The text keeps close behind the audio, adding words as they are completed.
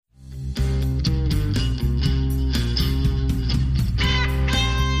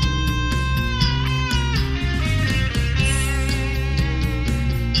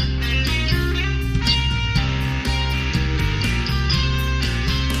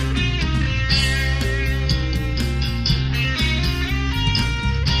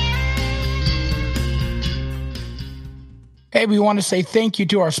Hey, we want to say thank you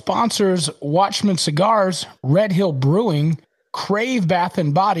to our sponsors, Watchman Cigars, Red Hill Brewing, Crave Bath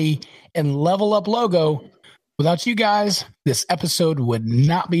and Body, and Level Up Logo. Without you guys, this episode would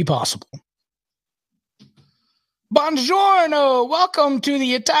not be possible. Buongiorno! Welcome to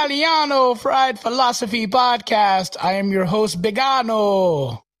the Italiano Fried Philosophy Podcast. I am your host,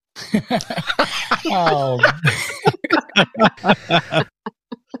 Bigano.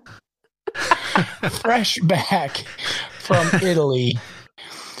 Fresh back from Italy.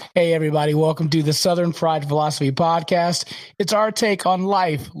 Hey, everybody. Welcome to the Southern Fried Philosophy Podcast. It's our take on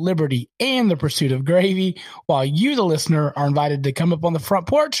life, liberty, and the pursuit of gravy, while you, the listener, are invited to come up on the front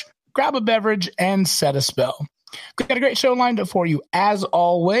porch, grab a beverage, and set a spell. We've got a great show lined up for you, as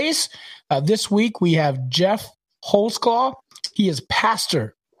always. This week, we have Jeff Holzclaw. He is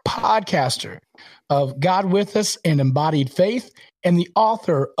pastor, podcaster of God With Us and Embodied Faith, and the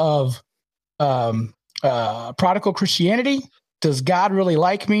author of Prodigal Christianity, Does God Really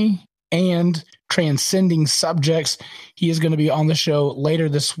Like Me? And Transcending Subjects. He is going to be on the show later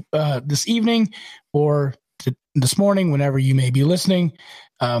this evening or this morning, whenever you may be listening.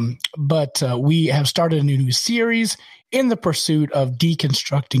 But we have started a new series in the pursuit of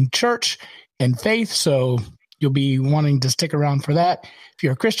deconstructing church and faith. So you'll be wanting to stick around for that. If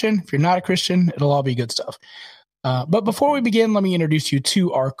you're a Christian, if you're not a Christian, it'll all be good stuff. But before we begin, let me introduce you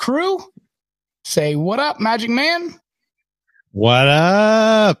to our crew. Say, what up, Magic Man? What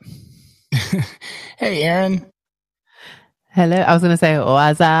up? Hey, Aaron. Hello. I was going to say,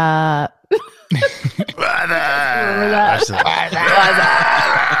 what's up? What up?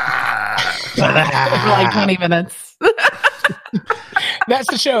 For like 20 minutes. That's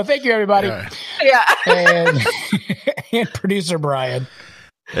the show. Thank you, everybody. Yeah. And producer Brian.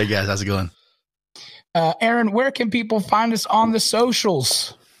 Hey, guys. How's it going? Aaron, where can people find us on the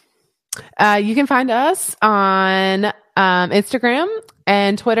socials? You can find us on Instagram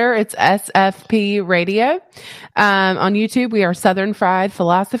and Twitter. It's SFP Radio. On YouTube, we are Southern Fried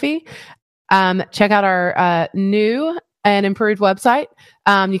Philosophy. Check out our new and improved website.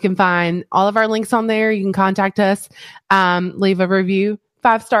 You can find all of our links on there. You can contact us, leave a review,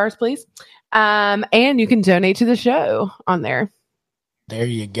 5 stars, please. And you can donate to the show on there. There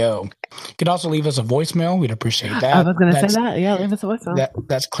you go. You can also leave us a voicemail. We'd appreciate that. I was going to say that. Yeah, leave us a voicemail.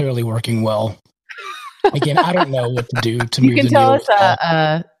 That's clearly working well. Again, I don't know what to do to move you can the tell needle.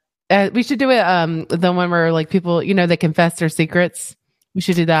 us. We should do it. The one where like people, they confess their secrets. We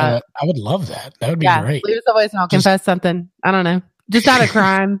should do that. I would love that. That would be great. Leave us a voicemail. Confess something. I don't know. Just not a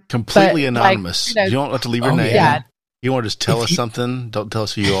crime. Completely anonymous. Like, you don't have to leave your name. Yeah. You want to just tell us something? Don't tell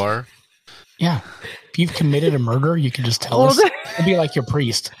us who you are. Yeah. If you've committed a murder, you can just tell us. It'd be like your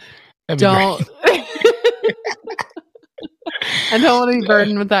priest. Don't. I don't want to be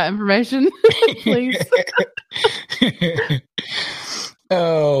burdened with that information. Please.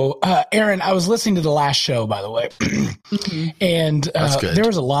 Aaron, I was listening to the last show, by the way. Mm-hmm. And there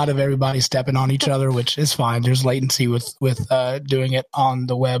was a lot of everybody stepping on each other, which is fine. There's latency with doing it on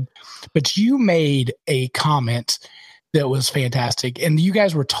the web. But you made a comment that was fantastic. And you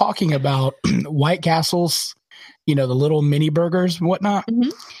guys were talking about White Castles, the little mini burgers and whatnot. Mm-hmm.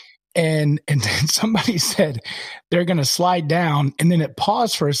 And then somebody said they're going to slide down, and then it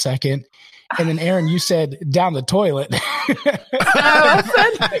paused for a second. And then Aaron, you said down the toilet. No.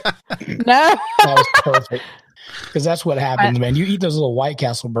 That was perfect. Because that's what happens, man. You eat those little White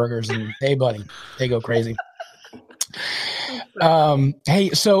Castle burgers and hey, buddy, they go crazy.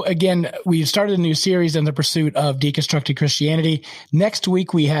 Hey, so again, we started a new series in the pursuit of deconstructing Christianity. Next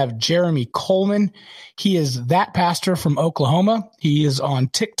week, we have Jeremy Coleman. He is that pastor from Oklahoma. He is on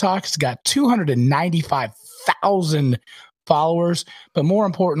TikTok. He's got 295,000 followers. But more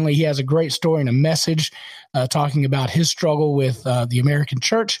importantly, he has a great story and a message talking about his struggle with the American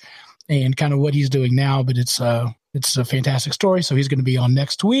church and kind of what he's doing now. But it's a fantastic story. So he's going to be on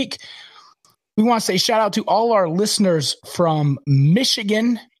next week. We want to say shout out to all our listeners from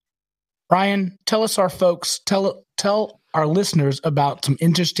Michigan. Brian, tell our listeners about some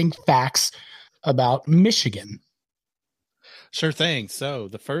interesting facts about Michigan. Sure thing. So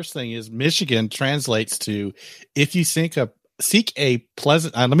the first thing is Michigan translates to if you seek a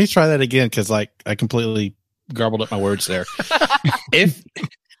pleasant. Let me try that again because I completely garbled up my words there.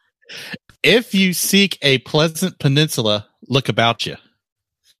 If you seek a pleasant peninsula, look about you.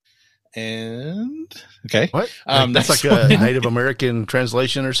 And okay, what? That's like a Native American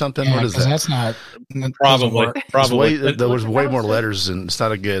translation or something. Yeah, what is that? That's not probably. There was way more letters, and it's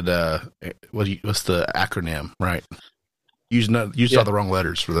not a good. What's the acronym? Right? Used all the wrong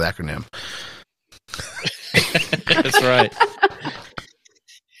letters for the acronym. That's right.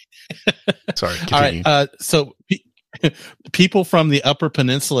 Sorry. Continue. All right. So people from the Upper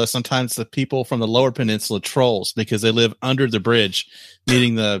Peninsula, sometimes the people from the Lower Peninsula trolls because they live under the bridge,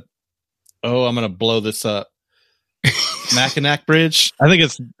 meaning I'm going to blow this up. Mackinac Bridge. I think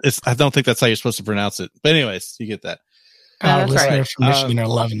it's. I don't think that's how you're supposed to pronounce it. But anyways, you get that. Our that's listeners right. from Michigan are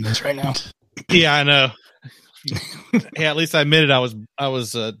loving this right now. Yeah, I know. Yeah, at least I admitted I was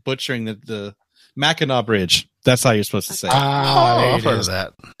butchering the Mackinac Bridge. That's how you're supposed to say it. I've heard of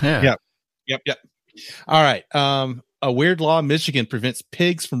that. Yeah. Yep. All right. A weird law in Michigan prevents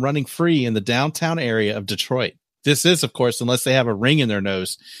pigs from running free in the downtown area of Detroit. This is, of course, unless they have a ring in their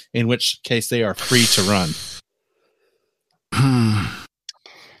nose, in which case they are free to run.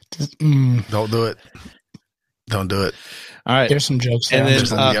 Don't do it. Don't do it. All right. There's some jokes there. And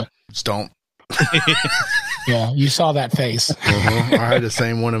then, just don't. Yeah, you saw that face. I had the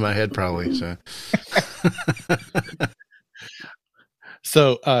same one in my head probably.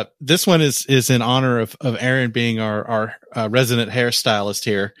 So this one is in honor of Aaron being our resident hairstylist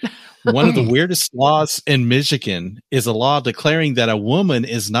here. One of the weirdest laws in Michigan is a law declaring that a woman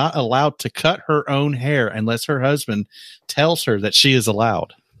is not allowed to cut her own hair unless her husband tells her that she is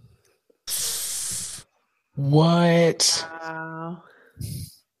allowed. What? Wow.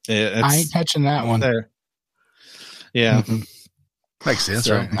 I ain't touching that one. There. Yeah. Mm-mm. Makes sense,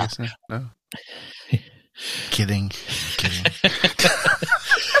 So- right? I guess, no. Kidding.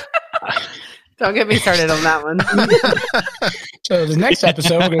 Don't get me started on that one. So the next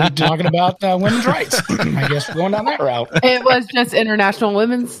episode, we're going to be talking about women's rights. I guess we're going down that route. It was just International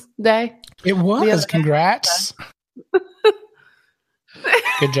Women's Day. It was. The other- Congrats.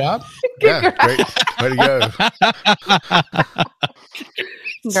 Good job. Yeah, great. Way to go.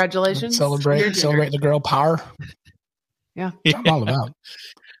 Congratulations. Celebrate the girl power. Yeah. That's what I'm all about.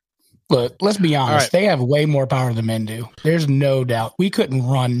 Look, let's be honest. All right. They have way more power than men do. There's no doubt. We couldn't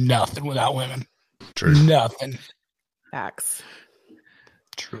run nothing without women. True. Nothing. Facts.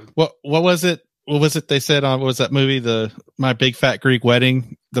 True. What was it? What was it they said on what was that movie? My Big Fat Greek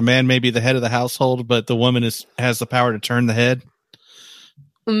Wedding. The man may be the head of the household, but the woman has the power to turn the head.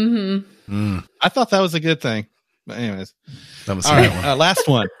 Mm-hmm. I thought that was a good thing. But anyways, Haven't all seen that right. one. Last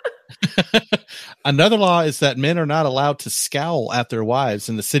one. Another law is that men are not allowed to scowl at their wives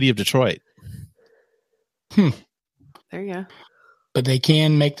in the city of Detroit. There you go. But they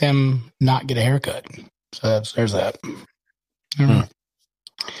can make them not get a haircut. So there's that.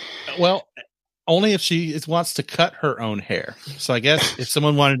 Well, only if she wants to cut her own hair. So I guess if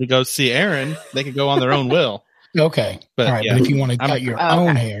someone wanted to go see Aaron, they could go on their own will. Okay. But, All right. yeah. But if you want to I'm- cut your Okay.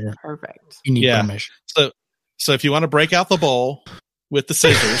 own hair, Perfect. you need Yeah. permission. So if you want to break out the bowl with the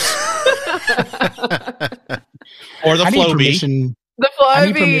scissors or the I need Flowbee, permission. The I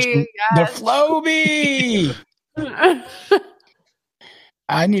need Flowbee. permission. The Flowbee.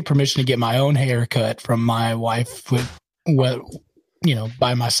 I need permission to get my own haircut from my wife with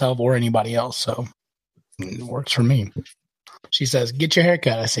by myself or anybody else. So it works for me. She says, "Get your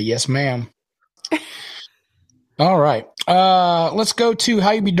haircut." I say, "Yes, ma'am." All right. Let's go to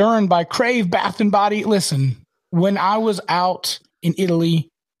How You Be Doing by Crave Bath and Body. Listen, when I was out in Italy,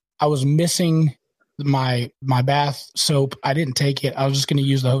 I was missing my bath soap. I didn't take it. I was just going to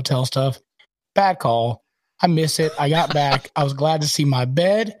use the hotel stuff. Bad call. I miss it. I got back. I was glad to see my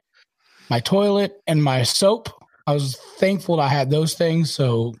bed, my toilet, and my soap. I was thankful I had those things.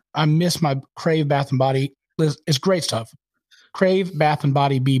 So I miss my Crave Bath and Body. It's great stuff. Crave Bath and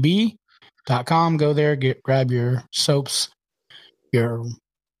Body BB.com. Go there, grab your soaps, your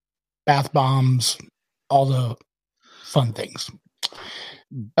bath bombs, all the fun things.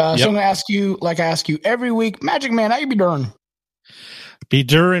 So I'm going to ask you, like I ask you every week, Magic Man, how you be doing? be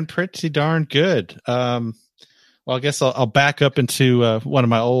doing pretty darn good. Well, I guess I'll back up into one of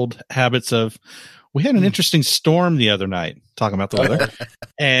my old habits of we had an interesting storm the other night, talking about the weather,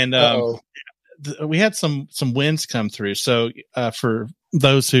 and we had some winds come through. So for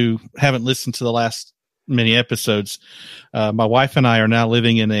those who haven't listened to the last many episodes, my wife and I are now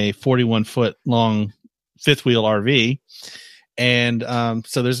living in a 41-foot long fifth wheel RV. And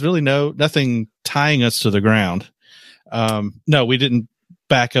so there's really nothing tying us to the ground. No, we didn't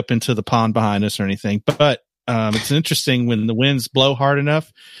back up into the pond behind us or anything, but it's interesting when the winds blow hard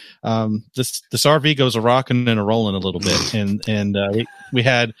enough. This RV goes a rocking and a rolling a little bit, and we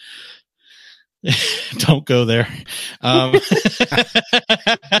had. Don't go there.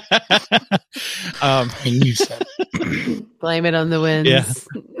 You said Blame it on the winds. Yeah.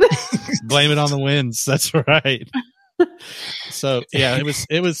 Blame it on the winds. That's right. So yeah, it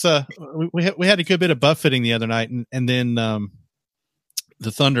was we had a good bit of buffeting the other night, and then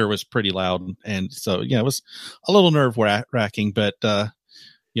the thunder was pretty loud, and so yeah, it was a little nerve wracking, but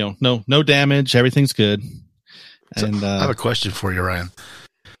no damage, everything's good. And I have a question for you, Ryan.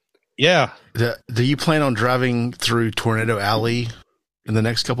 yeah, Do you plan on driving through Tornado Alley in the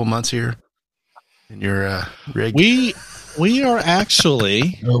next couple months here in your rig? we are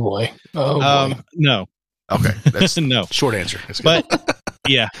actually. Oh boy. No. Okay, that's No. short answer. That's good. But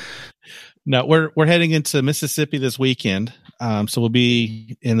yeah, no, we're heading into Mississippi this weekend. So we'll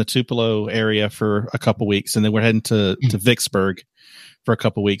be in the Tupelo area for a couple weeks, and then we're heading to Vicksburg for a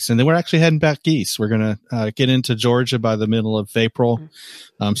couple weeks, and then we're actually heading back east. We're gonna get into Georgia by the middle of April.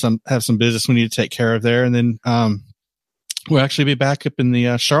 Have some business we need to take care of there, and then we'll actually be back up in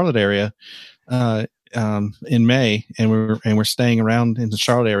the Charlotte area in May, and we're staying around in the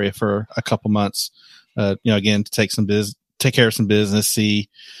Charlotte area for a couple months. Again, to take care of some business, see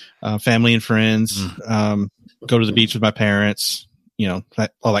family and friends, go to the beach with my parents,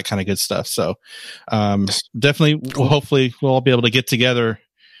 all that kind of good stuff. So definitely, hopefully we'll all be able to get together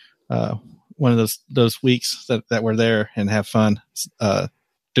one of those weeks that we're there and have fun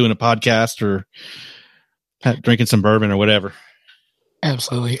doing a podcast or drinking some bourbon or whatever.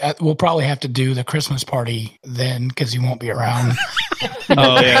 Absolutely. We'll probably have to do the Christmas party then because you won't be around.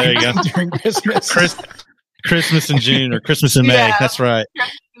 Oh, yeah, there you go. During Christmas. Christmas in June or Christmas in May. Yeah. That's right.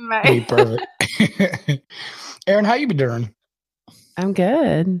 Hey, perfect. Aaron, how you been doing? I'm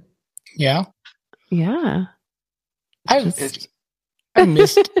good. Yeah? Yeah. I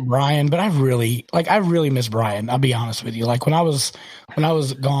missed Brian, but I really miss Brian. I'll be honest with you. Like when I was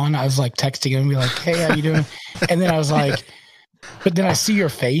gone, I was like texting him, be like, "Hey, how you doing?" And then I was like, but then I see your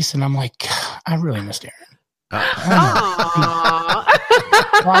face, and I'm like, I really missed Aaron.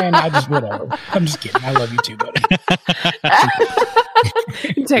 Brian, whatever. I'm just kidding. I love you too, buddy.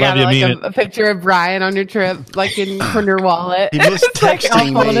 Take out a picture of Brian on your trip, like from your wallet. He missed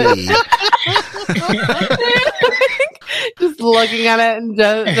texting me. Just looking at it, and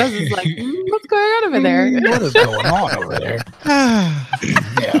Jess is like, "What's going on over there? What is going on over there?"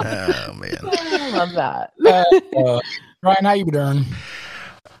 Yeah. Oh man, I love that. Ryan, how you been doing?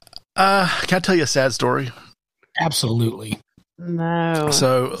 can I tell you a sad story? Absolutely. No.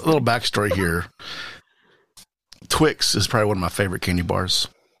 So a little backstory here. Twix is probably one of my favorite candy bars.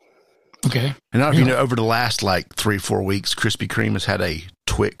 Okay. And now, if you know, over the last like 3-4 weeks, Krispy Kreme has had a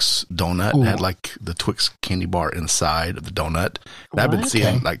Twix donut. It had like the Twix candy bar inside of the donut. And I've been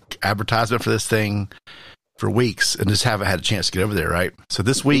seeing like advertisement for this thing for weeks and just haven't had a chance to get over there, right? So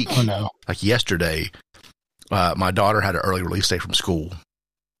this week, like yesterday, my daughter had an early release day from school,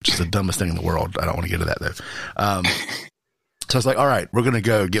 which is the dumbest thing in the world. I don't want to get into that though. So I was like, all right, we're going to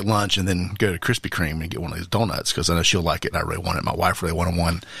go get lunch and then go to Krispy Kreme and get one of these donuts because I know she'll like it and I really want it. My wife really wanted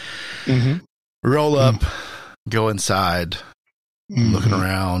one. Mm-hmm. Roll up, go inside, looking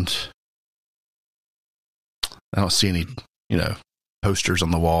around. I don't see any, posters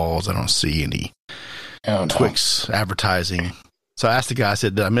on the walls. I don't see any Twix advertising. So I asked the guy, I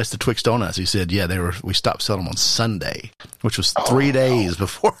said, did I miss the Twix donuts? He said, yeah, we stopped selling them on Sunday, which was 3 days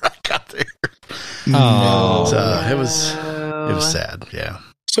before I got there. Oh, so it was sad. Yeah.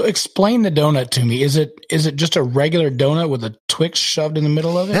 So explain the donut to me. Is it just a regular donut with a Twix shoved in the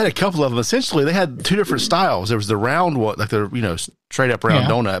middle of it? They had a couple of them. Essentially, they had two different styles. There was the round one, like the straight up round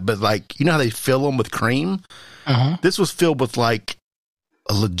donut, but like how they fill them with cream. This was filled with like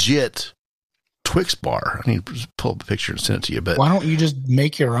a legit Twix bar. I need to pull up a picture and send it to you. But why don't you just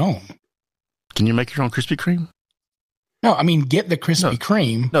make your own? Can you make your own Krispy Kreme? No, I mean get the Krispy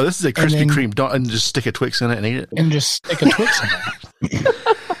Kreme. No, this is a Krispy Kreme. And just stick a Twix in it and eat it. And just stick a Twix in it.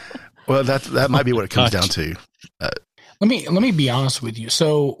 Well, that might be what it comes down to. Let me be honest with you.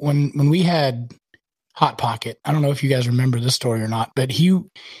 So when we had Hot Pocket, I don't know if you guys remember this story or not, but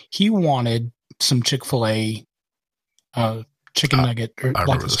he wanted some Chick-fil-A chicken nugget or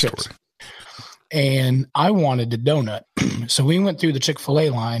like the strips. And I wanted the donut. So we went through the Chick-fil-A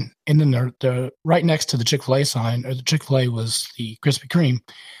line, and then the right next to the Chick-fil-A sign, or the Chick-fil-A was the Krispy Kreme.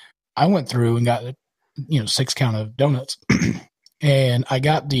 I went through and got 6 count of donuts. And I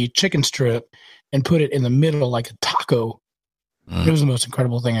got the chicken strip and put it in the middle like a taco. It was the most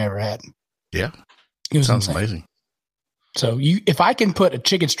incredible thing I ever had. Yeah. It was Sounds insane. amazing. So if I can put a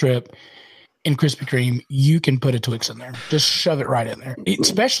chicken strip in Krispy Kreme, you can put a Twix in there. Just shove it right in there.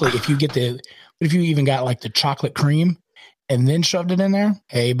 Especially if you even got like the chocolate cream and then shoved it in there.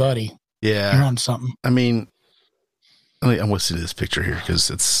 Hey, buddy. Yeah. You're on something. I mean, I'm going to see this picture here because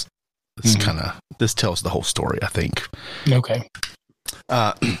it's kind of, this tells the whole story, I think. Okay.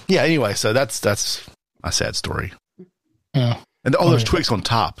 Yeah. Anyway, so that's a sad story. Yeah. And there's Twix on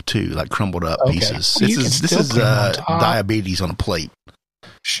top too, like crumbled up pieces. This is diabetes on a plate.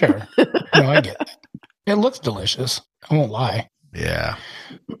 Sure. No, I get it. It looks delicious. I won't lie. Yeah.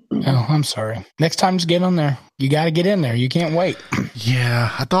 Oh, I'm sorry. Next time, just get on there. You got to get in there. You can't wait. Yeah.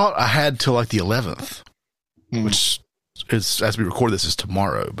 I thought I had till like the 11th, Mm. which is, as we record this, is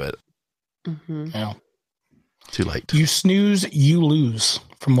tomorrow, but Yeah. too late. You snooze, you lose,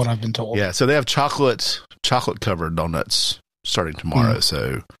 from what I've been told. Yeah. So they have chocolate covered donuts starting tomorrow.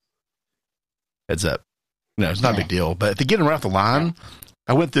 So heads up. No, it's not a big deal. But if they get them right off the line,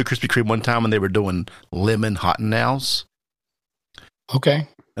 I went through Krispy Kreme one time when they were doing lemon hot and nows. Okay.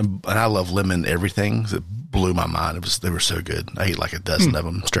 And I love lemon everything. It blew my mind. They were so good. I ate like a dozen of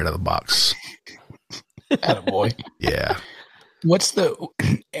them straight out of the box. Attaboy. Yeah. What's the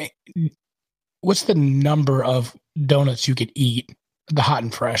number of donuts you could eat, the hot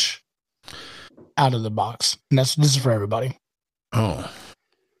and fresh, out of the box? And this is for everybody. Oh.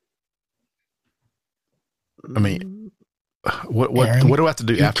 I mean, what Aaron, do I have to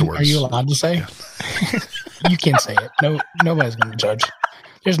do afterwards? Are you allowed to say? You can't say it. No, nobody's going to judge.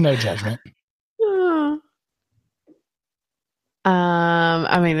 There's no judgment.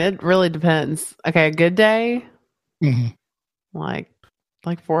 I mean, it really depends. Okay, a good day, Mm-hmm. like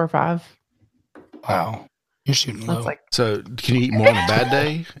 4 or 5. Wow. You're shooting low. That's like So can you eat more on a bad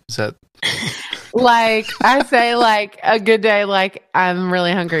day? Is that like I say, like a good day, like I'm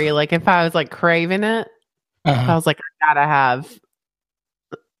really hungry. Like if I was like craving it, I Uh-huh. was like, I gotta have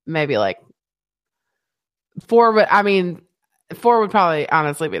maybe like 4. But I mean, 4 would probably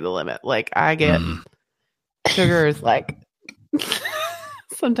honestly be the limit. Like I get sugar is like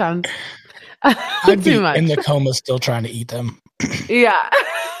sometimes I'd be too much. in the coma still trying to eat them. Yeah.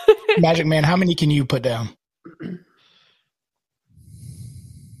 Magic Man, how many can you put down?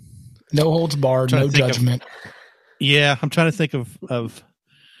 No holds barred, Trying no to think of- judgment. Yeah, I'm trying to think of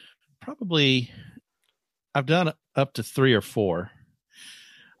probably I've done up to 3 or 4.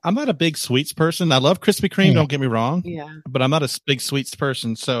 I'm not a big sweets person. I love Krispy Kreme, don't get me wrong, Yeah. but I'm not a big sweets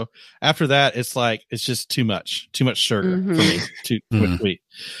person. So after that, it's like it's just too much sugar for me, too much sweet.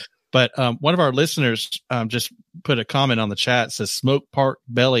 But one of our listeners just put a comment on the chat, says smoked pork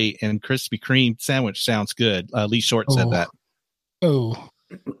belly and Krispy Kreme sandwich sounds good. Lee Short said that. Oh.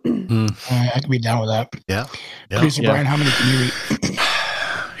 All right, I can be down with that. yeah. Producer Brian, how many can you eat?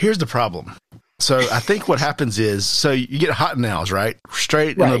 Here's the problem. So I think what happens is, so you get hot nows, right?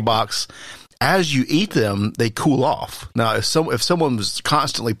 Straight in the Right. box. As you eat them, they cool off. Now, if someone was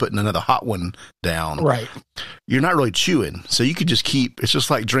constantly putting another hot one down, Right. you're not really chewing. So you could just keep, it's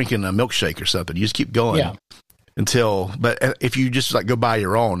just like drinking a milkshake or something. You just keep going Yeah. until, but if you just like go buy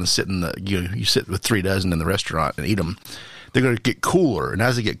your own and sit in you sit with 3 dozen in the restaurant and eat them, they're going to get cooler. And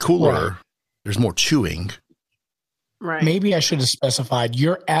as they get cooler, Right. there's more chewing. Right. Maybe I should have specified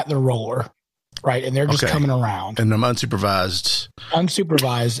you're at the roller, right? And they're just Okay. coming around And I'm unsupervised.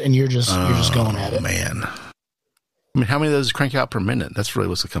 unsupervised, and you're just going at it. Man. I mean, how many of those crank out per minute? That's really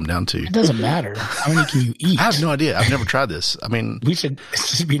what's it come down to. It doesn't matter. How many can you eat? I have no idea. I've never tried this. I mean, We should it's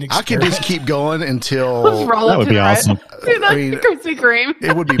just be an I could experiment. just keep going Let's until roll That up would to be the right. awesome. Dude, that's I mean- Krispy Kreme.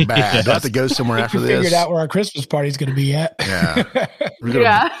 it would be bad. I have to go somewhere We after figured this. out where our Christmas party's going to be at. Yeah. We're gonna,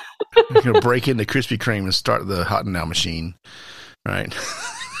 Yeah. we're gonna break into Krispy Kreme and start the hot and now machine. Right.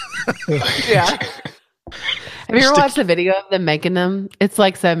 Yeah. Have you ever watched a video of them making them? It's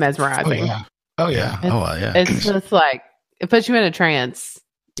like so Oh mesmerizing. yeah. Oh yeah. Oh yeah. It's just like it puts you in a trance.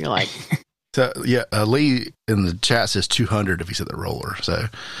 You're like, So yeah, Lee in the chat says 200 if he's at the roller. So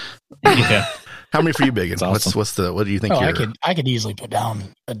Yeah. how many for you, Biggin? That's awesome. What do you think? Oh, you're, I could easily put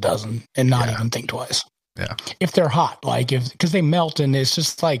down a dozen and not Yeah. even think twice. Yeah. If they're hot, like because they melt and it's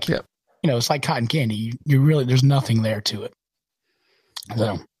just like Yep. it's like cotton candy. You really there's nothing there to it.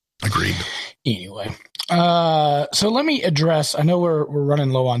 So Agreed. anyway, so let me address. I know we're running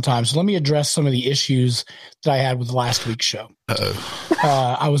low on time, so let me address some of the issues that I had with last week's show. Uh-oh.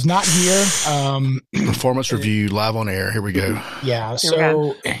 I was not here. Performance review live on air. Here we go. Yeah. Here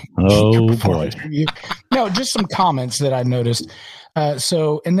we So, Oh, your boy. performance review. No, just some comments that I noticed.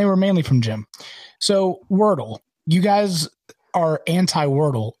 And they were mainly from Jim. So Wordle, you guys are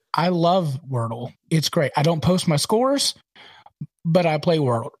anti-Wordle. I love Wordle. It's great. I don't post my scores, but I play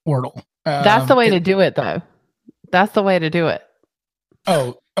Wordle. that's the way to do it, though. That's the way to do it.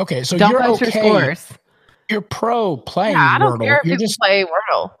 Oh, okay. So Don't you're post okay. your scores. You're pro playing Yeah, I don't Wordle. care if You're you just play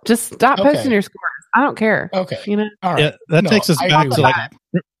Wordle. Just stop Okay. posting your scores. I don't care. okay. You know. All right. Yeah, that No, takes us I back agree to with like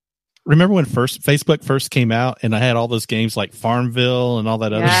that. remember when Facebook first came out and I had all those games like Farmville and all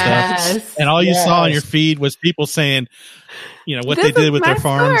that other stuff. Yes. And all you saw on your Yes. feed was people saying, what This they did is with my their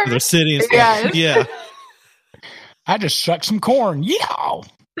farms score. or their city and stuff. Yes. Yeah. I just shucked some corn. Yeah.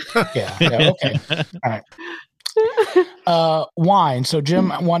 Yeah. Okay. All right. Wine. So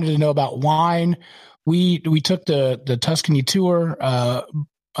Jim wanted to know about wine. we took the Tuscany tour.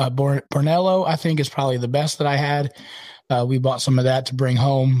 Brunello, I think, is probably the best that I had. We bought some of that to bring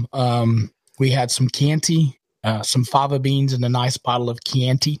home. We had some Chianti, some fava beans, and a nice bottle of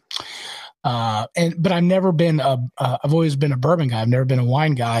Chianti. But I've never been I've always been a bourbon guy. I've never been a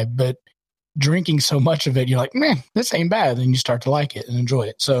wine guy, but drinking so much of it, you're like, man, this ain't bad. And you start to like it and enjoy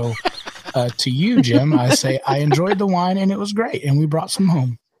it. So to you, Jim, I say I enjoyed the wine and it was great. And we brought some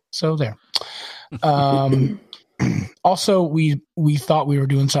home. So there. Also, we thought we were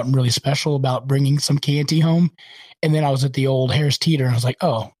doing something really special about bringing some Chianti home. And then I was at the old Harris Teeter and I was like,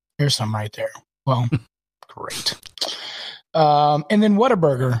 oh, there's some right there. Well, great. And then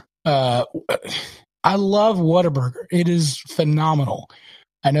Whataburger. I love Whataburger. It is phenomenal.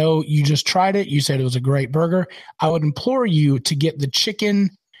 I know you just tried it. You said it was a great burger. I would implore you to get the chicken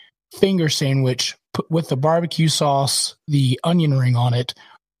finger sandwich with the barbecue sauce, the onion ring on it.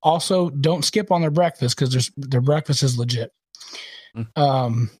 Also, don't skip on their breakfast because their breakfast is legit.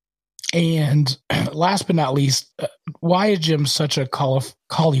 And last but not least, why is Jim such a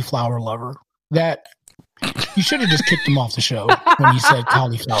cauliflower lover? That you should have just kicked him off the show when he said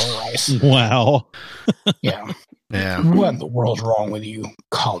cauliflower rice. Wow. Yeah. Yeah. What in the world's wrong with you,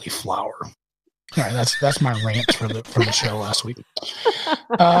 cauliflower? All right, that's my rant for the show last week.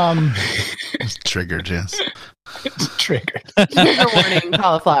 It's triggered, yes. It's triggered. Trigger warning,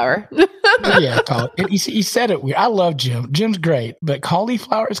 cauliflower. Yeah, he said it weird. I love Jim. Jim's great, but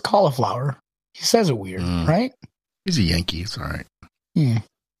cauliflower is cauliflower. He says it weird, right? He's a Yankee. It's all right.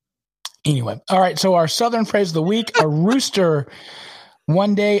 Anyway, all right. So our Southern phrase of the week: a rooster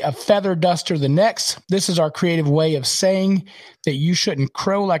one day, a feather duster the next. This is our creative way of saying that you shouldn't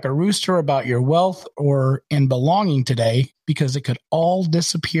crow like a rooster about your wealth and belonging today because it could all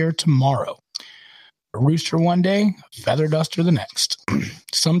disappear tomorrow. A rooster one day, a feather duster the next.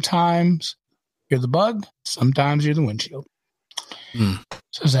 Sometimes you're the bug, sometimes you're the windshield.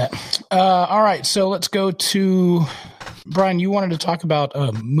 So is that. All right, so let's go to Brian. You wanted to talk about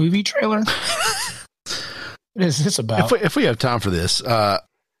a movie trailer? What is this about? If we have time for this,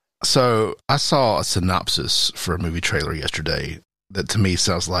 so I saw a synopsis for a movie trailer yesterday that to me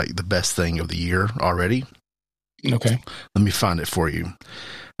sounds like the best thing of the year already. Okay. Let me find it for you.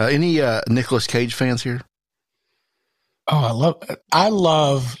 Any Nicolas Cage fans here? Oh, I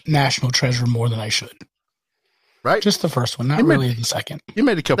love National Treasure more than I should. Right? Just the first one, not really the second. You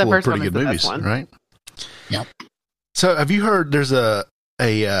made a couple of pretty good movies, right? Yep. So have you heard there's a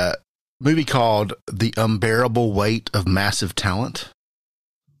movie called The Unbearable Weight of Massive Talent?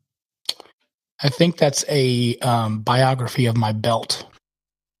 I think that's a biography of my belt.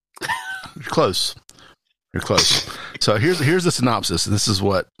 You're close. You're close. So here's the synopsis, and this is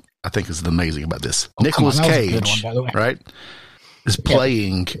what I think is amazing about this. Nicolas Cage, right, is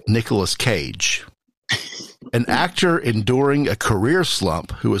playing Nicolas Cage, an actor enduring a career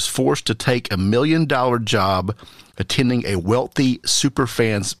slump who is forced to take $1 million job attending a wealthy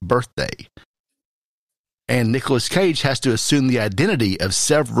superfan's birthday. And Nicolas Cage has to assume the identity of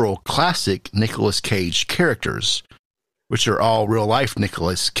several classic Nicolas Cage characters, which are all real-life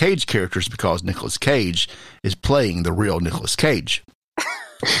Nicolas Cage characters because Nicolas Cage is playing the real Nicolas Cage.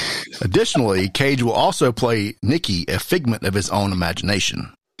 Additionally, Cage will also play Nicky, a figment of his own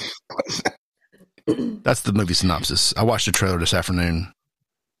imagination. That's the movie synopsis. I watched the trailer this afternoon.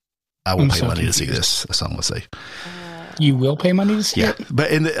 I will pay money to see this. That's all I'm going to say. You will pay money to see it?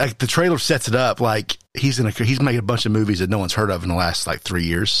 But in the trailer sets it up like he's making a bunch of movies that no one's heard of in the last 3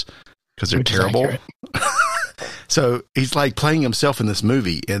 years because they're terrible. So he's like playing himself in this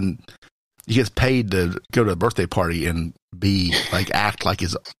movie, and he gets paid to go to a birthday party and be like act like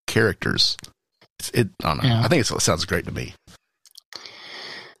his characters. I don't know. Yeah. I think it sounds great to me.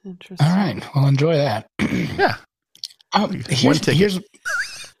 Interesting. All right, well, enjoy that. Yeah. Here's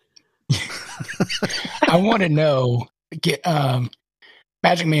I want to know.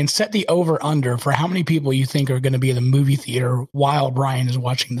 Magic Man, set the over under for how many people you think are going to be in the movie theater while Brian is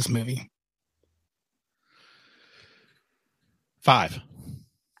watching this movie. 5.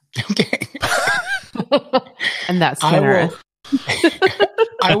 Okay. And that's generous.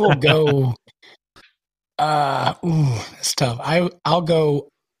 I will go. It's tough. I'll go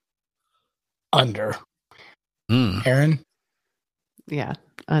under. Aaron? Yeah,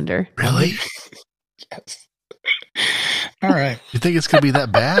 under. Really? Yes. All right. You think it's going to be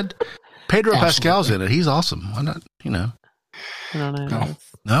that bad? Pedro Pascal's in it. He's awesome. Why not? I don't know.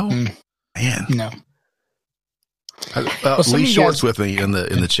 No? Man. No. Lee Short's with me in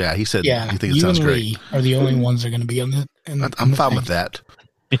the chat. He said, "You think it sounds great?" Lee are the only ones that are going to be on the. I'm fine with that.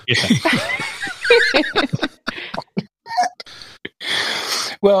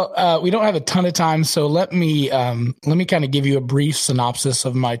 Well, we don't have a ton of time, so let me kind of give you a brief synopsis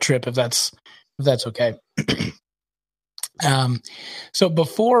of my trip, if that's okay. So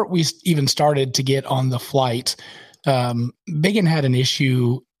before we even started to get on the flight, Biggin had an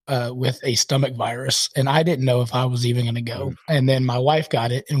issue with a stomach virus, and I didn't know if I was even going to go. And then my wife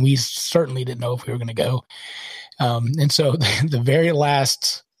got it, and we certainly didn't know if we were going to go. And so the very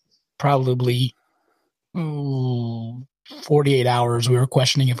last, probably 48 hours, we were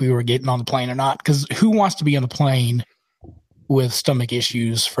questioning if we were getting on the plane or not, because who wants to be on a plane with stomach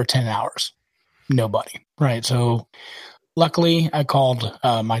issues for 10 hours? Nobody, right? So luckily, I called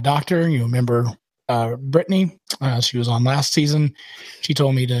my doctor. You remember Brittany? She was on last season. She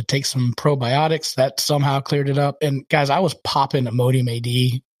told me to take some probiotics. That somehow cleared it up. And guys, I was popping Imodium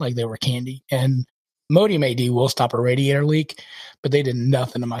AD like they were candy. And Imodium AD will stop a radiator leak, but they did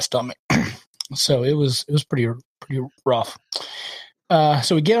nothing to my stomach. So it was pretty rough.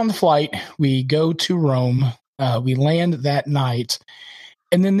 So we get on the flight. We go to Rome. We land that night.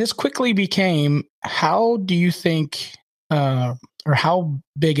 And then this quickly became, how do you think, or how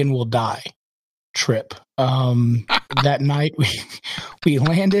Biggin will die trip. That night we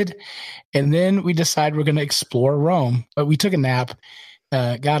landed, and then we decided we're going to explore Rome. But we took a nap,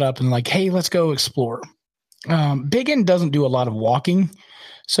 got up, and like, hey, let's go explore. Biggin doesn't do a lot of walking,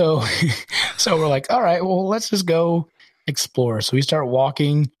 so we're like, all right, well, let's just go explore. So we start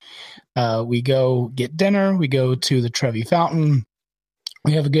walking. We go get dinner. We go to the Trevi Fountain.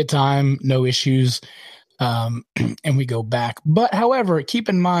 We have a good time, no issues, and we go back. But however, keep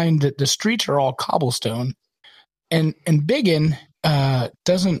in mind that the streets are all cobblestone, and Biggin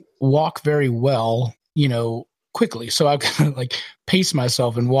doesn't walk very well, quickly. So I kind of like pace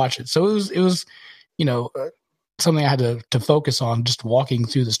myself and watch it. So it was something I had to focus on, just walking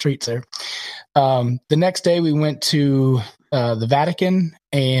through the streets there. The next day we went to the Vatican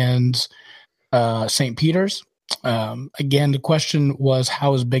and St. Peter's. Again, the question was,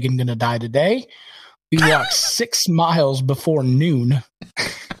 how is Biggin going to die today? We walked 6 miles before noon.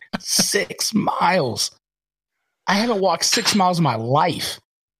 6 miles. I haven't walked 6 miles in my life.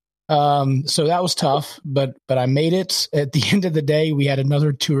 So that was tough, but I made it. At the end of the day, we had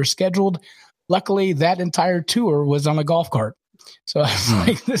another tour scheduled. Luckily, that entire tour was on a golf cart. So I was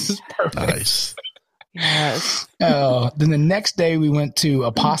like, this is perfect. Nice. Yes. Then the next day we went to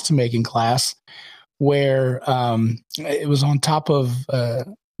a pasta making class where it was on top of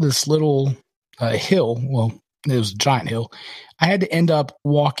this little hill. Well, it was a giant hill. I had to end up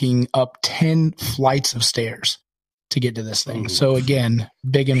walking up 10 flights of stairs to get to this thing. So again,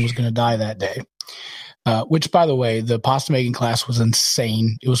 Biggin was going to die that day, which, by the way, the pasta making class was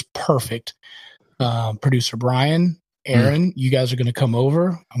insane. It was perfect. Producer Brian, Aaron, you guys are going to come over.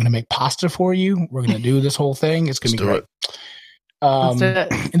 I'm going to make pasta for you. We're going to do this whole thing. It's going to be great.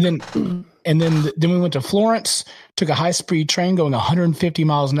 And then we went to Florence, took a high-speed train going 150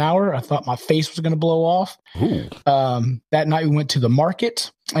 miles an hour. I thought my face was going to blow off. That night we went to the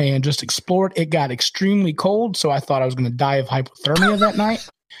market and just explored. It got extremely cold, so I thought I was going to die of hypothermia that night.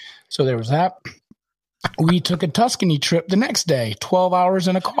 So there was that. We took a Tuscany trip the next day, 12 hours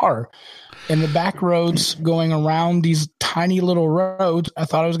in a car. In the back roads going around these tiny little roads, I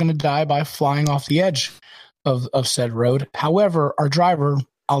thought I was going to die by flying off the edge of said road. However, our driver,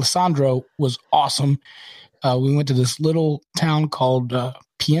 Alessandro, was awesome. We went to this little town called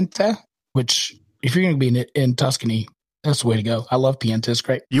Pienta, which, if you're going to be in Tuscany, that's the way to go. I love Pienta. It's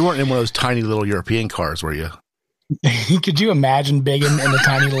great. You weren't in one of those tiny little European cars, were you? Could you imagine Biggin in the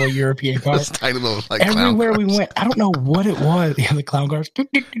tiny little European car? Those tiny little, like, everywhere we went, I don't know what it was. Yeah, the clown cars.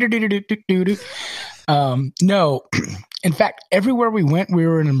 No, in fact, everywhere we went, we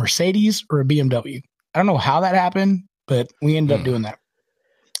were in a Mercedes or a BMW. I don't know how that happened, but we ended up doing that.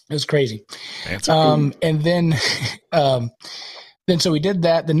 It was crazy. And then so we did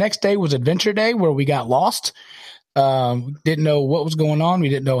that. The next day was Adventure Day, where we got lost. Didn't know what was going on. We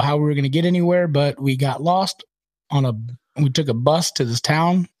didn't know how we were going to get anywhere, but we got lost. We took a bus to this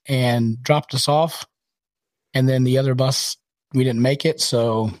town and dropped us off. And then the other bus, we didn't make it.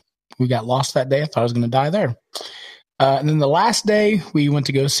 So we got lost that day. I thought I was going to die there. And then the last day we went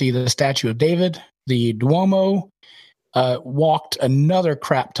to go see the Statue of David, the Duomo, walked another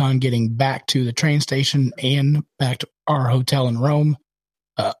crap ton getting back to the train station and back to our hotel in Rome.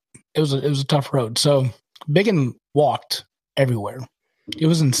 It was a tough road. So Biggin walked everywhere. It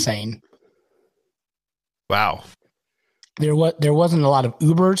was insane. Wow. There wasn't a lot of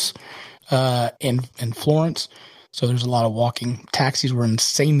Ubers in Florence, so there's a lot of walking. Taxis were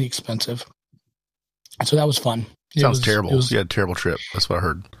insanely expensive, so that was fun. Sounds terrible. You had a terrible trip. That's what I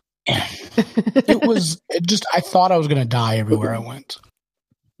heard. I thought I was going to die everywhere I went.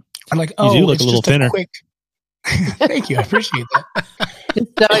 I'm like, you do look a little thinner. Thank you. I appreciate that.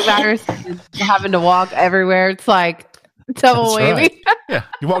 Stomach virus, having to walk everywhere. It's like double whammy. Right. Yeah,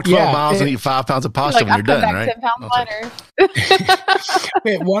 you walk 12 miles and eat 5 pounds of pasta when you're done, right? 10 pounds lighter.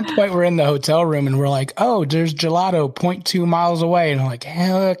 At one point, we're in the hotel room and we're like, "Oh, there's gelato 0.2 miles away," and I'm like,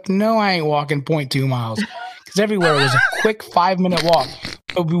 "Heck, no, I ain't walking 0.2 miles," because everywhere was a quick 5-minute walk.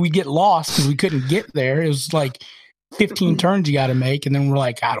 But we get lost because we couldn't get there. It was like 15 turns you got to make, and then we're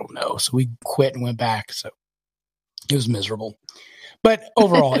like, "I don't know," so we quit and went back. So it was miserable. But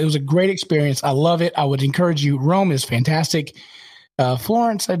overall, it was a great experience. I love it. I would encourage you. Rome is fantastic.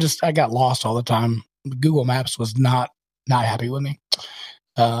 Florence, I got lost all the time. Google Maps was not happy with me.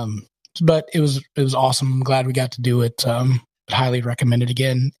 But it was awesome. I'm glad we got to do it. Highly recommend it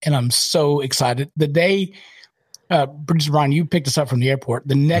again. And I'm so excited. The day, Producer Brian, you picked us up from the airport.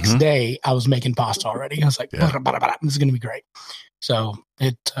 The next day, I was making pasta already. I was like, this is going to be great. So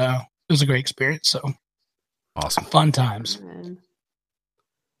it was a great experience. So awesome. Fun times.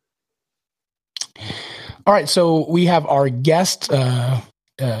 All right, so we have our guest,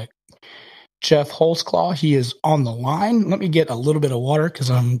 Jeff Holtzclaw. He is on the line. Let me get a little bit of water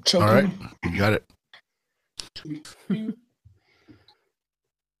because I'm choking. All right, you got it.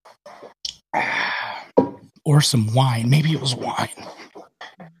 Or some wine. Maybe it was wine.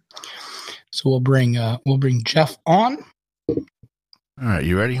 So we'll bring Jeff on. All right,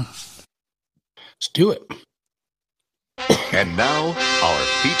 you ready? Let's do it. And now, our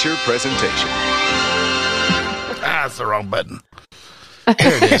feature presentation. That's the wrong button.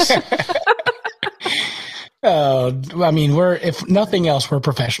 There it is. I mean, if nothing else, we're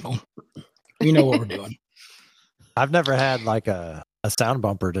professional. We know what we're doing. I've never had like a sound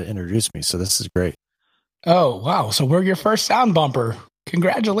bumper to introduce me, so this is great. Oh, wow. So we're your first sound bumper.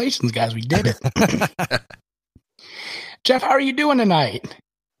 Congratulations, guys. We did it. Jeff, how are you doing tonight?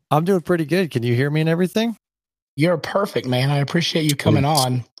 I'm doing pretty good. Can you hear me and everything? You're perfect, man. I appreciate you coming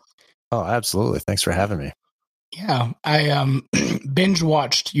on. Oh, absolutely. Thanks for having me. Yeah, I binge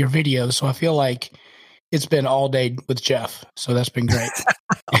watched your videos, so I feel like it's been all day with Jeff. So that's been great.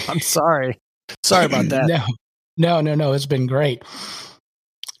 I'm sorry. Sorry about that. No. It's been great.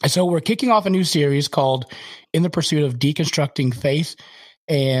 So we're kicking off a new series called In the Pursuit of Deconstructing Faith.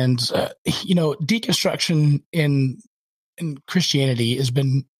 And, deconstruction in Christianity has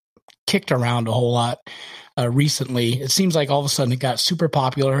been kicked around a whole lot recently. It seems like all of a sudden it got super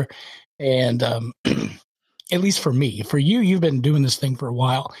popular. And at least for me, for you, you've been doing this thing for a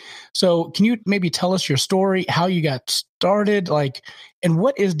while. So can you maybe tell us your story, how you got started, and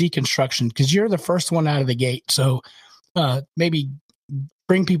what is deconstruction? Because you're the first one out of the gate. So maybe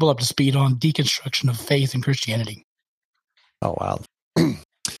bring people up to speed on deconstruction of faith and Christianity. Oh, wow.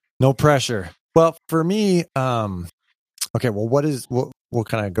 No pressure. Well, for me, okay, well, we'll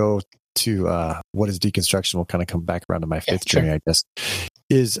kind of go to what is deconstruction. We'll kind of come back around to my faith journey, I guess.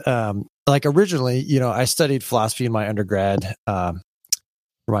 Is originally, I studied philosophy in my undergrad for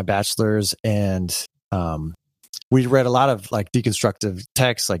my bachelor's, and we read a lot of deconstructive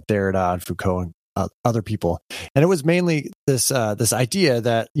texts like Derrida and Foucault and other people, and it was mainly this idea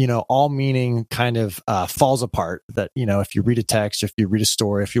that all meaning kind of falls apart. That if you read a text, if you read a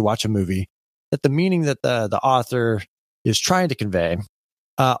story, if you watch a movie, that the meaning that the author is trying to convey,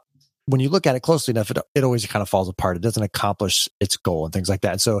 when you look at it closely enough, it always kind of falls apart. It doesn't accomplish its goal and things like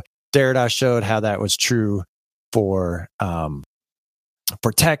that. And so Derrida showed how that was true for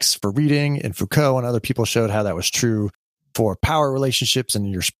texts, for reading, and Foucault and other people showed how that was true for power relationships and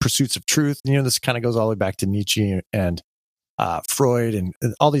your pursuits of truth. This kind of goes all the way back to Nietzsche and Freud and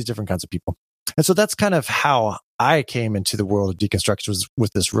all these different kinds of people. And so that's kind of how I came into the world of deconstruction, was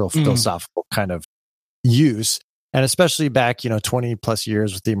with this real philosophical kind of use. And especially back, 20 plus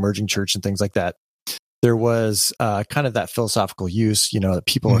years with the emerging church and things like that, there was kind of that philosophical use, that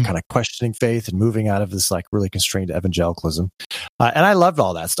people are kind of questioning faith and moving out of this really constrained evangelicalism. And I loved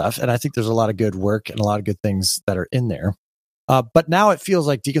all that stuff. And I think there's a lot of good work and a lot of good things that are in there. But now it feels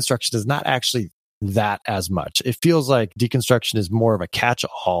like deconstruction is not actually that as much. It feels like deconstruction is more of a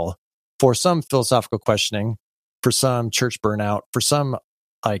catch-all for some philosophical questioning, for some church burnout, for some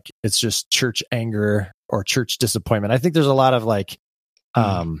it's just church anger or church disappointment. I think there's a lot of I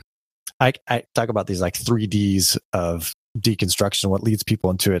talk about these 3Ds of deconstruction, what leads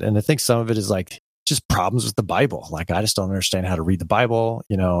people into it. And I think some of it is just problems with the Bible. I just don't understand how to read the Bible.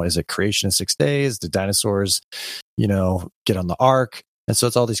 Is it creation in 6 days? Did dinosaurs, get on the ark? And so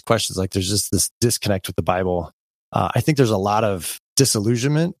it's all these questions. There's just this disconnect with the Bible. I think there's a lot of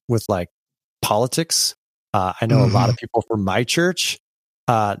disillusionment with politics. I know a lot of people from my church,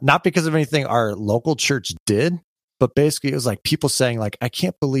 not because of anything our local church did, But basically, it was like people saying, like, I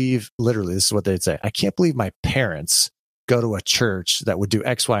can't believe, literally, this is what they'd say. I can't believe my parents go to a church that would do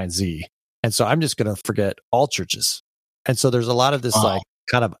X, Y, and Z. And so I'm just going to forget all churches. And so there's a lot of this like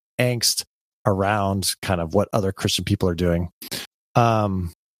kind of angst around kind of what other Christian people are doing.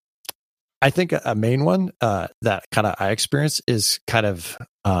 I think a main one that kind of I experience is kind of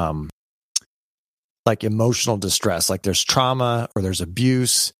like emotional distress. Like there's trauma or there's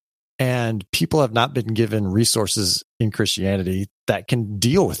abuse, and people have not been given resources in Christianity that can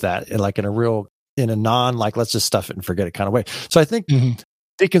deal with that like in a non, like, let's just stuff it and forget it kind of way. So I think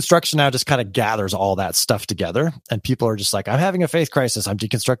deconstruction now just kind of gathers all that stuff together, and people are just like, I'm having a faith crisis. I'm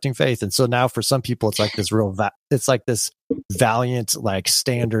deconstructing faith. And so now for some people, it's like this it's like this valiant, like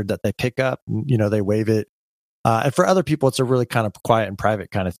standard that they pick up, they wave it. And for other people, it's a really kind of quiet and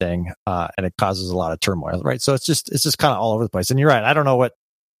private kind of thing. And it causes a lot of turmoil, right? So it's just kind of all over the place. And you're right. I don't know what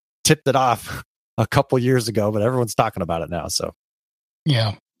tipped it off a couple years ago, but everyone's talking about it now. So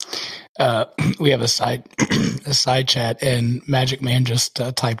yeah, we have a side chat, and Magic Man just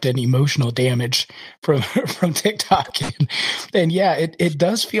typed in emotional damage from TikTok, and yeah, it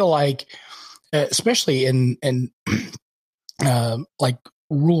does feel like, especially in like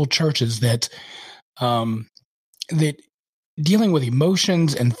rural churches, that that dealing with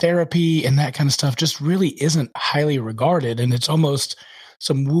emotions and therapy and that kind of stuff just really isn't highly regarded, and it's almost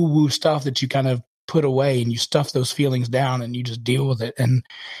some woo-woo stuff that you kind of put away and you stuff those feelings down and you just deal with it. And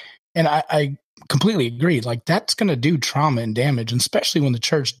I completely agree. Like that's going to do trauma and damage, and especially when the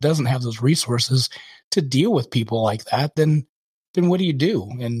church doesn't have those resources to deal with people like that, then what do you do?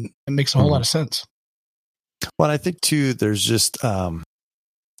 And it makes a whole lot of sense. Well, I think too, there's just, like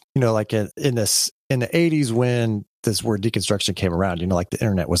in the 80s when this word deconstruction came around, like the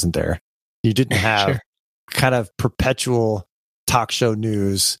internet wasn't there. You didn't have kind of perpetual talk show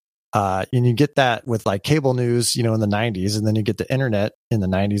news. And you get that with like cable news, in the 90s, and then you get the internet in the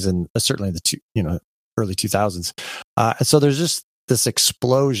 90s and certainly the early 2000s. And so there's just this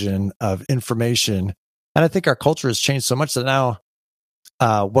explosion of information. And I think our culture has changed so much that now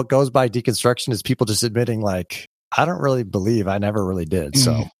what goes by deconstruction is people just admitting like, I don't really believe, I never really did.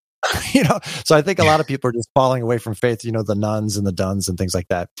 So, so I think a lot of people are just falling away from faith, the nuns and the duns and things like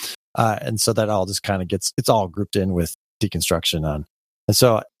that. And so that all just kind of it's all grouped in with deconstruction on. And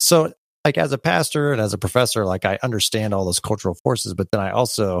so like as a pastor and as a professor, like I understand all those cultural forces, but then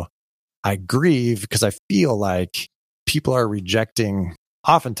I grieve because I feel like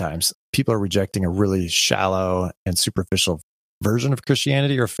oftentimes people are rejecting a really shallow and superficial version of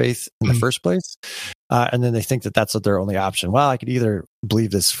Christianity or faith in the first place. And then they think that that's their only option. Well, I could either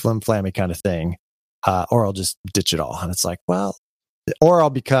believe this flim-flammy kind of thing, or I'll just ditch it all. And it's like, well, or I'll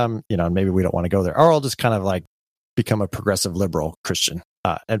become, maybe we don't want to go there, or I'll just kind of like become a progressive liberal Christian.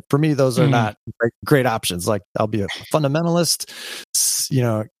 And for me, those are not great options. Like I'll be a fundamentalist,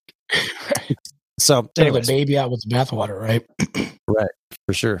 So take the baby out with the bathwater, right? Right,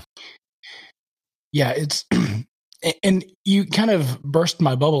 for sure. Yeah, it's and you kind of burst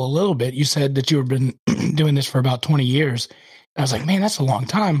my bubble a little bit. You said that you have been doing this for about 20 years. I was like, man, that's a long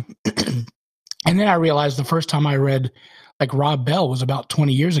time. And then I realized the first time I read like Rob Bell was about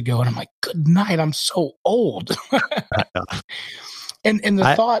 20 years ago. And I'm like, good night. I'm so old. and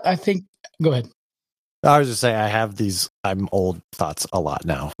the thought, I think, go ahead. I was just saying, I have these I'm old thoughts a lot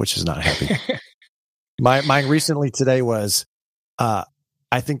now, which is not happy. Mine recently today was, I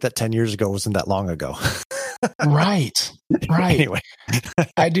think that 10 years ago wasn't that long ago. Right. Anyway.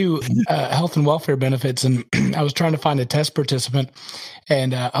 I do health and welfare benefits, and I was trying to find a test participant,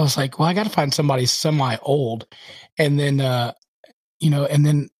 and I was like, well, I got to find somebody semi-old. And then, and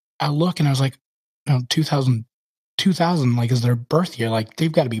then I look and I was like, 2000, like is their birth year. Like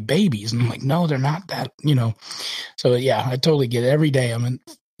they've got to be babies. And I'm like, no, they're not that, So yeah, I totally get it. Every day I'm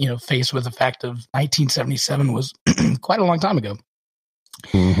faced with the fact of 1977 was quite a long time ago.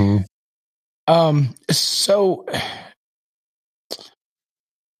 Mm-hmm. So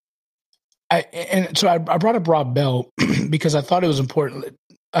I brought up Rob Bell because I thought it was important.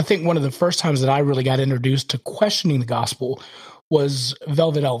 I think one of the first times that I really got introduced to questioning the gospel was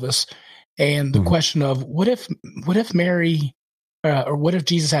Velvet Elvis, and the question of what if Mary, or what if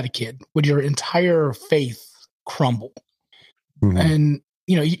Jesus had a kid? Would your entire faith crumble? Mm-hmm. And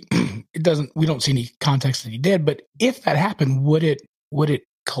it doesn't. We don't see any context that he did, but if that happened, would it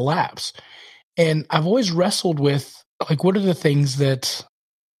collapse? And I've always wrestled with like, what are the things that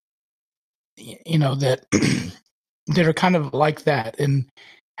that that are kind of like that, and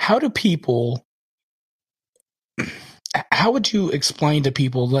how would you explain to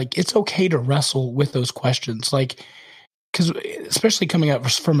people like it's okay to wrestle with those questions? Like, because especially coming up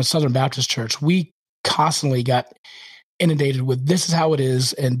from a Southern Baptist church, we constantly got inundated with this is how it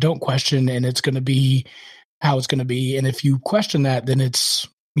is and don't question, and it's going to be how it's going to be. And if you question that, then it's,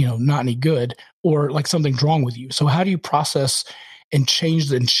 not any good, or like something's wrong with you. So how do you process and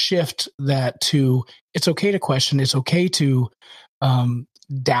change and shift that to, it's okay to question, it's okay to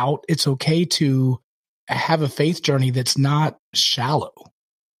doubt, it's okay to have a faith journey that's not shallow?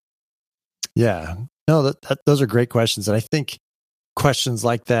 Yeah, no, those are great questions. And I think questions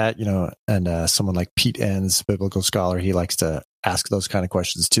like that, and someone like Pete Enns, biblical scholar, he likes to ask those kind of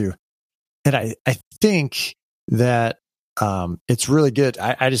questions too. And I think that it's really good.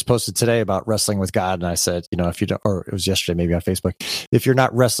 I just posted today about wrestling with God, and I said, if you don't, or it was yesterday, maybe on Facebook, if you're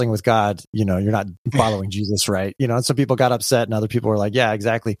not wrestling with God, you're not following Jesus, right? And some people got upset, and other people were like, yeah,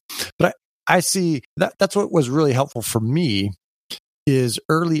 exactly. But I see that's what was really helpful for me is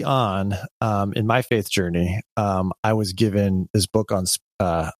early on in my faith journey. I was given this book on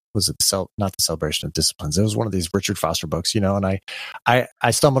was it not the Celebration of Disciplines? It was one of these Richard Foster books, and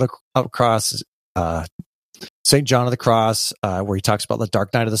I stumbled across St. John of the Cross, where he talks about the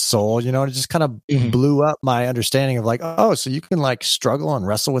dark night of the soul, and it just kind of blew up my understanding of like, oh, so you can like struggle and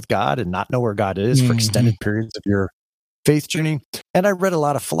wrestle with God and not know where God is for extended periods of your faith journey. And I read a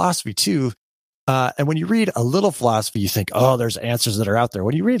lot of philosophy too. And when you read a little philosophy, you think, oh, there's answers that are out there.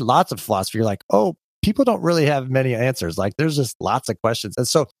 When you read lots of philosophy, you're like, oh, people don't really have many answers. Like there's just lots of questions. And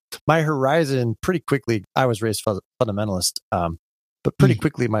so my horizon pretty quickly, I was raised fundamentalist, but pretty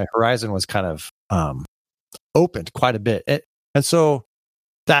quickly my horizon was kind of opened quite a bit. And so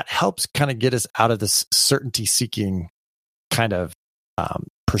that helps kind of get us out of this certainty seeking kind of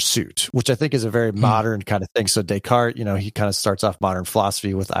pursuit, which I think is a very modern kind of thing. So Descartes, he kind of starts off modern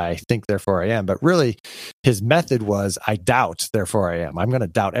philosophy with I think, therefore I am. But really his method was I doubt, therefore I am. I'm going to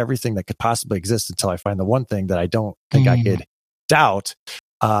doubt everything that could possibly exist until I find the one thing that I don't think I could doubt.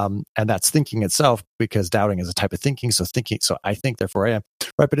 And that's thinking itself, because doubting is a type of thinking. So I think, therefore I am.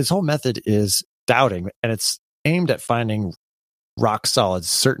 Right. But his whole method is doubting, and it's aimed at finding rock solid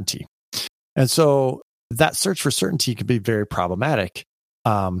certainty. And so that search for certainty can be very problematic.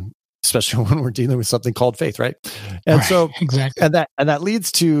 Especially when we're dealing with something called faith, right? And right, so exactly, and that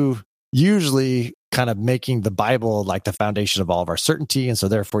leads to usually kind of making the Bible like the foundation of all of our certainty. And so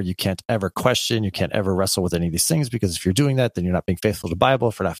therefore you can't ever question, you can't ever wrestle with any of these things, because if you're doing that, then you're not being faithful to the Bible.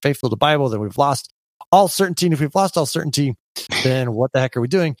 If we're not faithful to the Bible, then we've lost all certainty. And if we've lost all certainty, then what the heck are we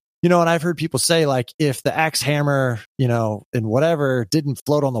doing? And I've heard people say, like, if the axe hammer, and whatever didn't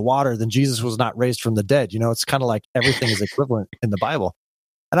float on the water, then Jesus was not raised from the dead. It's kind of like everything is equivalent in the Bible.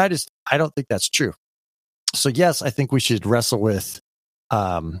 And I don't think that's true. So yes, I think we should wrestle with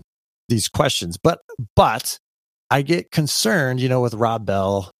these questions, but I get concerned, with Rob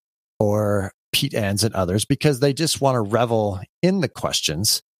Bell or Pete Enns and others, because they just want to revel in the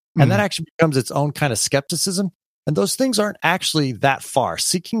questions, and that actually becomes its own kind of skepticism. And those things aren't actually that far.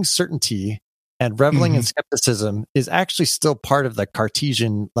 Seeking certainty and reveling in skepticism is actually still part of the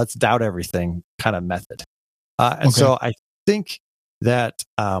Cartesian let's doubt everything kind of method. So I think that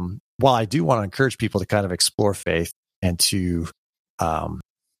while I do want to encourage people to kind of explore faith and to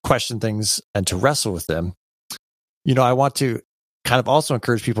question things and to wrestle with them, I want to kind of also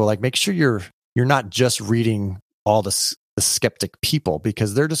encourage people, like, make sure you're not just reading all the skeptic people,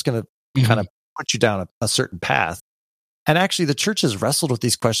 because they're just going to kind of put you down a certain path. And actually the church has wrestled with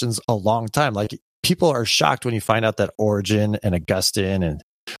these questions a long time. Like, people are shocked when you find out that Origen and Augustine and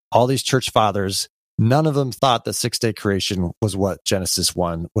all these church fathers, none of them thought that 6-day creation was what Genesis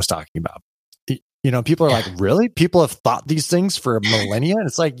 1 was talking about. People are like, really? People have thought these things for a millennia? And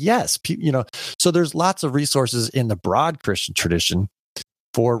it's like, yes, so there's lots of resources in the broad Christian tradition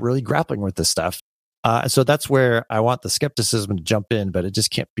for really grappling with this stuff. So that's where I want the skepticism to jump in, but it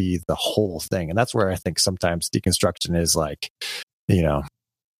just can't be the whole thing. And that's where I think sometimes deconstruction is like,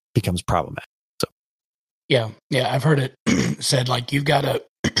 becomes problematic. So, yeah, I've heard it said, like, you've got to,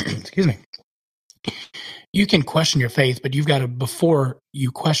 excuse me, you can question your faith, but you've got to, before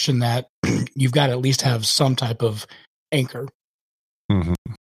you question that, you've got to at least have some type of anchor.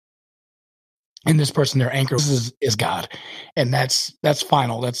 And this person, their anchor is God. And that's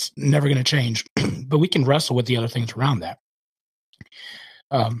final. That's never going to change. But we can wrestle with the other things around that.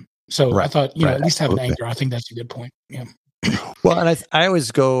 So right, I thought, at least have an anchor. I think that's a good point. Yeah. Well, and I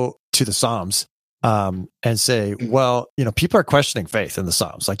always go to the Psalms and say, well, people are questioning faith in the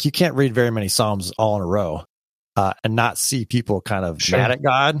Psalms. Like, you can't read very many Psalms all in a row and not see people kind of mad at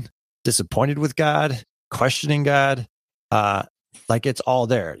God, disappointed with God, questioning God. Like, it's all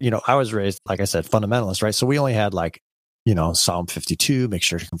there. I was raised, like I said, fundamentalist, right? So we only had like Psalm 52, make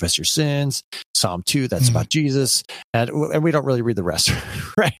sure to confess your sins. Psalm 2, that's about Jesus. And we don't really read the rest,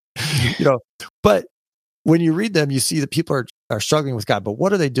 right? But when you read them, you see that people are struggling with God. But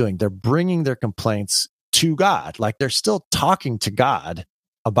what are they doing? They're bringing their complaints to God. Like they're still talking to God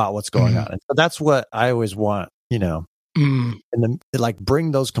about what's going on. And so that's what I always want, and then like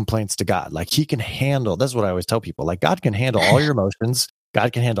bring those complaints to God. Like he can handle, that's what I always tell people. Like God can handle all your emotions.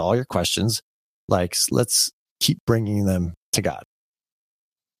 God can handle all your questions. Like let's keep bringing them to God.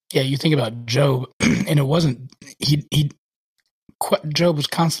 Yeah. You think about Job and it wasn't, Job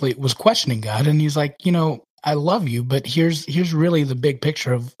was questioning God, and he's like, I love you, but here's really the big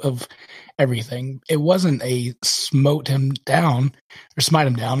picture of everything. It wasn't a smite him down.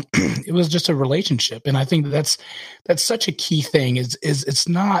 It was just a relationship, and I think that's such a key thing. Is it's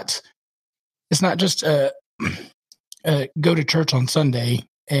not just go to church on Sunday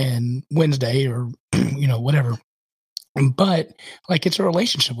and Wednesday or whatever. But like it's a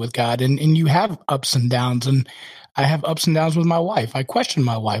relationship with God, and you have ups and downs, and I have ups and downs with my wife. I question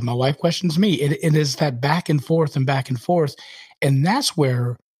my wife. My wife questions me. It is that back and forth. And that's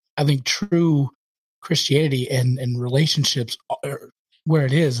where I think true Christianity and relationships are, where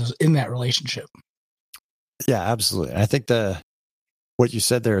it is in that relationship. Yeah, absolutely. I think what you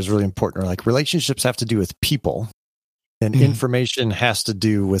said there is really important. Like relationships have to do with people. And information has to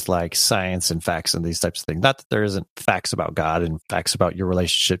do with like science and facts and these types of things. Not that there isn't facts about God and facts about your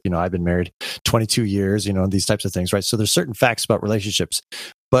relationship. I've been married 22 years, these types of things, right? So there's certain facts about relationships,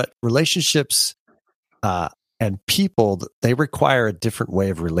 but relationships and people, they require a different way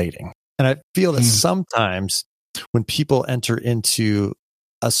of relating. And I feel that sometimes when people enter into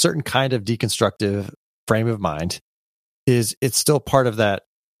a certain kind of deconstructive frame of mind, it's still part of that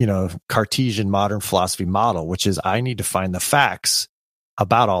Cartesian modern philosophy model, which is I need to find the facts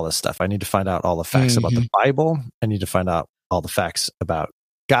about all this stuff. I need to find out all the facts about the Bible. I need to find out all the facts about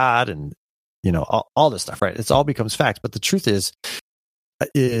God and, all this stuff, right? It all becomes facts. But the truth is,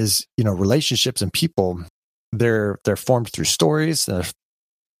 relationships and people, they're formed through stories. They're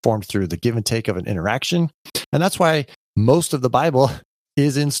formed through the give and take of an interaction. And that's why most of the Bible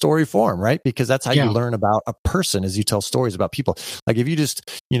is in story form, right? Because that's how you learn about a person, as you tell stories about people. Like if you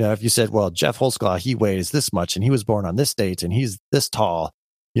just, if you said, well, Jeff Holzclaw, he weighs this much and he was born on this date and he's this tall,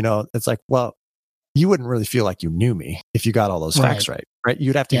 it's like, well, you wouldn't really feel like you knew me if you got all those facts right?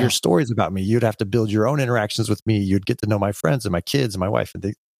 You'd have to hear stories about me. You'd have to build your own interactions with me. You'd get to know my friends and my kids and my wife.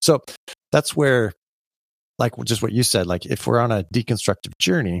 So that's where, like just what you said, like if we're on a deconstructive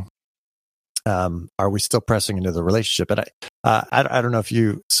journey, are we still pressing into the relationship? And I don't know if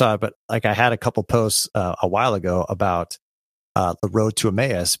you saw it, but like I had a couple posts a while ago about the road to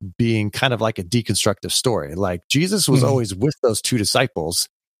Emmaus being kind of like a deconstructive story. Like Jesus was always with those two disciples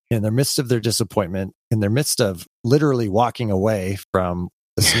in the midst of their disappointment, in their midst of literally walking away from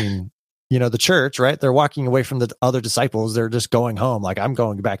the scene, the church, right? They're walking away from the other disciples. They're just going home. Like I'm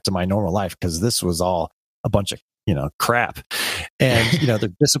going back to my normal life because this was all a bunch of crap. And they're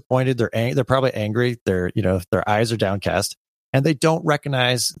disappointed. They're probably angry. Their eyes are downcast, and they don't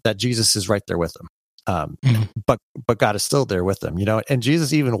recognize that Jesus is right there with them. But God is still there with them. And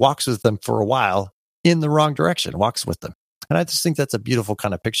Jesus even walks with them for a while in the wrong direction. Walks with them, and I just think that's a beautiful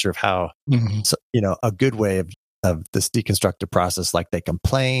kind of picture of how a good way of this deconstructive process. Like they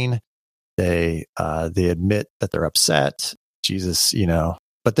complain, they admit that they're upset. Jesus,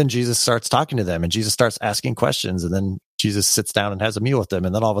 But then Jesus starts talking to them and Jesus starts asking questions, and then Jesus sits down and has a meal with them.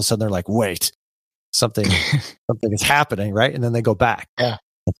 And then all of a sudden they're like, wait, something is happening. Right. And then they go back. Yeah.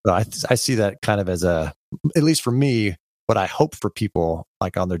 So I see that kind of as at least for me, what I hope for people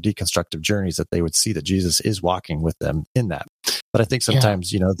like on their deconstructive journeys, that they would see that Jesus is walking with them in that. But I think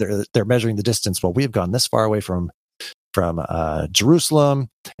sometimes, they're measuring the distance. Well, we've gone this far away from Jerusalem,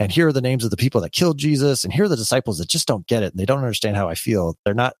 and here are the names of the people that killed Jesus, and here are the disciples that just don't get it and they don't understand how I feel.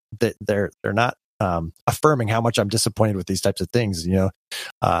 They're not affirming how much I'm disappointed with these types of things.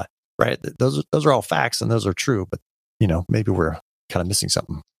 Right? Those are all facts and those are true, but maybe we're kind of missing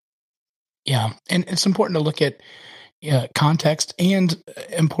something. Yeah, and it's important to look at context, and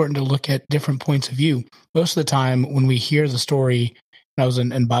important to look at different points of view. Most of the time, when we hear the story. I was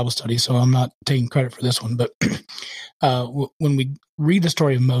in Bible study, so I'm not taking credit for this one. But when we read the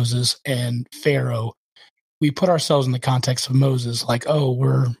story of Moses and Pharaoh, we put ourselves in the context of Moses, like, oh,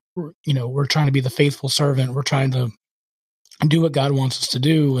 we're trying to be the faithful servant. We're trying to do what God wants us to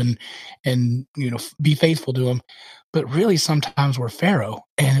do, and be faithful to Him. But really, sometimes we're Pharaoh,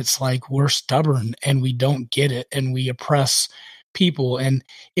 and it's like we're stubborn and we don't get it, and we oppress people. And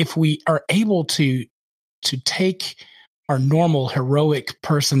if we are able to take our normal heroic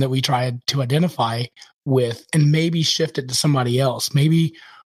person that we try to identify with and maybe shift it to somebody else. Maybe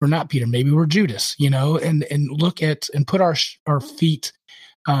we're not Peter, maybe we're Judas, and look at and put our feet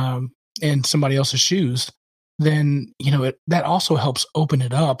in somebody else's shoes. Then, that also helps open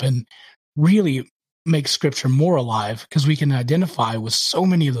it up and really make Scripture more alive, because we can identify with so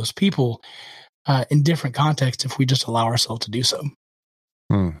many of those people in different contexts if we just allow ourselves to do so.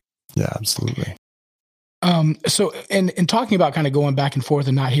 Yeah, absolutely. So, in talking about kind of going back and forth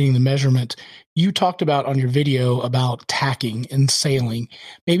and not hitting the measurement, you talked about on your video about tacking and sailing.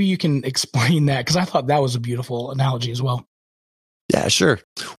 Maybe you can explain that, because I thought that was a beautiful analogy as well. Yeah, sure.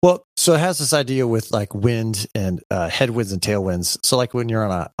 Well, so it has this idea with like wind and headwinds and tailwinds. So like when you're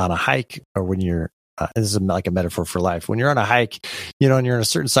on a hike, or when you're this is like a metaphor for life. When you're on a hike, and you're on a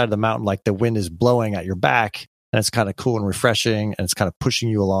certain side of the mountain, like the wind is blowing at your back, and it's kind of cool and refreshing, and it's kind of pushing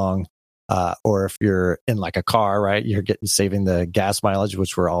you along. Or if you're in like a car, right, you're saving the gas mileage,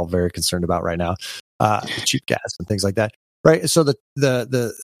 which we're all very concerned about right now, cheap gas and things like that, right? So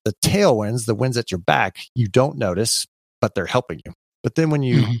the tailwinds, the winds at your back, you don't notice, but they're helping you. But then when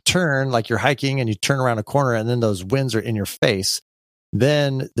you turn, like you're hiking and you turn around a corner and then those winds are in your face,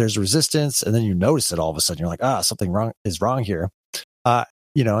 then there's resistance, and then you notice it all of a sudden. You're like, something is wrong here. And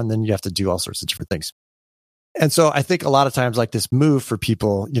then you have to do all sorts of different things. And so I think a lot of times, like this move for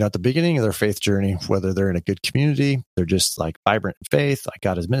people, at the beginning of their faith journey, whether they're in a good community, they're just like vibrant in faith, like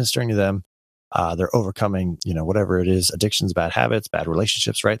God is ministering to them, they're overcoming, whatever it is, addictions, bad habits, bad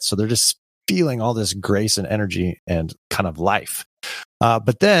relationships, right? So they're just feeling all this grace and energy and kind of life.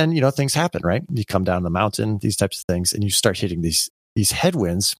 But then, things happen, right? You come down the mountain, these types of things, and you start hitting these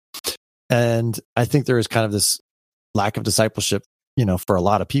headwinds. And I think there is kind of this lack of discipleship, for a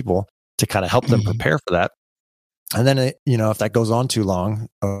lot of people to kind of help them prepare for that. And then, if that goes on too long,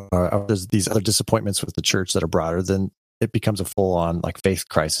 or there's these other disappointments with the church that are broader, then it becomes a full on like faith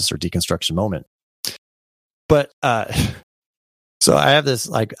crisis or deconstruction moment. But, so I have this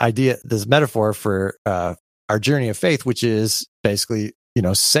like idea, this metaphor for, our journey of faith, which is basically,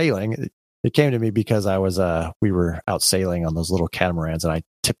 sailing. It came to me because we were out sailing on those little catamarans, and I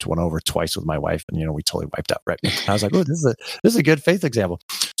tipped one over twice with my wife, and, we totally wiped out. Right. I was like, oh, this is a good faith example.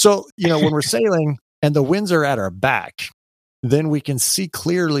 So, when we're sailing and the winds are at our back, then we can see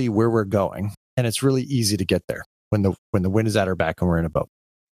clearly where we're going. And it's really easy to get there when the wind is at our back and we're in a boat.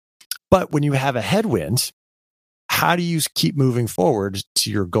 But when you have a headwind, how do you keep moving forward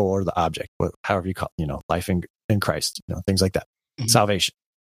to your goal or the object, however you call it, life in Christ, things like that, salvation.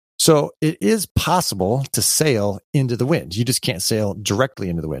 So it is possible to sail into the wind. You just can't sail directly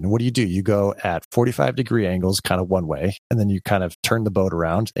into the wind. And what do? You go at 45-degree angles, kind of one way, and then you kind of turn the boat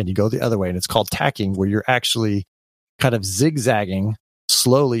around and you go the other way. And it's called tacking, where you're actually kind of zigzagging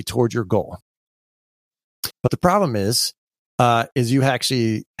slowly toward your goal. But the problem is you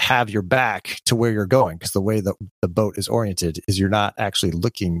actually have your back to where you're going, because the way that the boat is oriented is you're not actually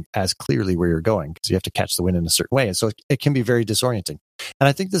looking as clearly where you're going, because you have to catch the wind in a certain way. And so it can be very disorienting. And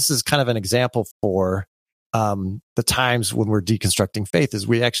I think this is kind of an example for the times when we're deconstructing faith, is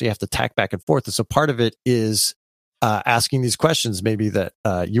we actually have to tack back and forth. And so part of it is asking these questions, maybe that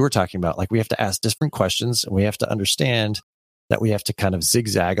you were talking about. Like, we have to ask different questions, and we have to understand that we have to kind of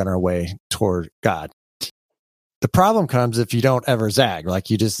zigzag on our way toward God. The problem comes if you don't ever zag, like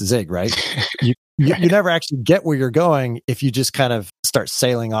you just zig, right? You never actually get where you're going if you just kind of start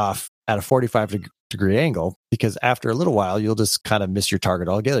sailing off at a 45-degree angle, because after a little while, you'll just kind of miss your target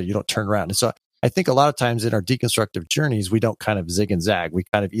altogether. You don't turn around. And so I think a lot of times in our deconstructive journeys, we don't kind of zig and zag. We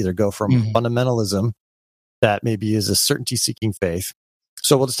kind of either go from fundamentalism that maybe is a certainty-seeking faith.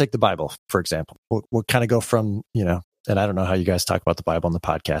 So we'll just take the Bible, for example. We'll kind of go from, and I don't know how you guys talk about the Bible on the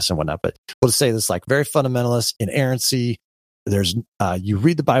podcast and whatnot, but we'll just say this, like very fundamentalist, inerrancy. There's, you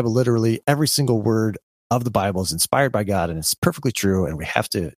read the Bible literally, every single word of the Bible is inspired by God, and it's perfectly true. And we have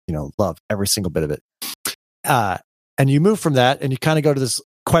to, love every single bit of it. And you move from that and you kind of go to this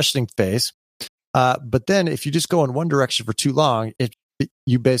questioning phase. But then if you just go in one direction for too long,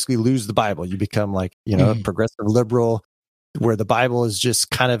 you basically lose the Bible. You become like, a progressive liberal, where the Bible is just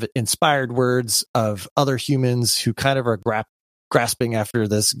kind of inspired words of other humans who kind of are grasping after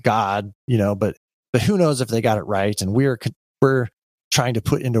this God, but who knows if they got it right. And we're trying to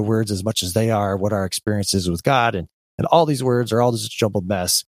put into words as much as they are what our experience is with God. And all these words are all this jumbled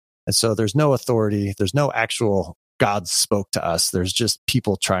mess. And so there's no authority. There's no actual God spoke to us. There's just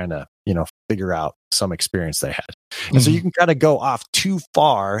people trying to, figure out some experience they had. And so you can kind of go off too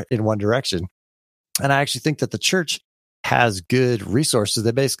far in one direction. And I actually think that the church has good resources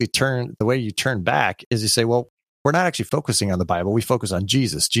that basically the way you turn back is you say, well, we're not actually focusing on the Bible. We focus on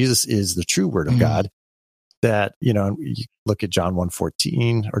Jesus. Jesus is the true word of God. that, you look at John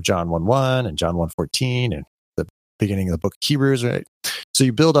 1:14 or John 1:1 and John 1:14 and the beginning of the book of Hebrews, right? So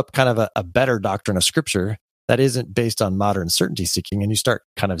you build up kind of a better doctrine of Scripture that isn't based on modern certainty seeking, and you start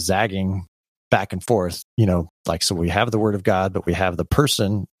kind of zagging back and forth, so we have the Word of God, but we have the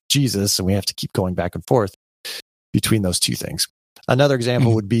person, Jesus, and we have to keep going back and forth between those two things. Another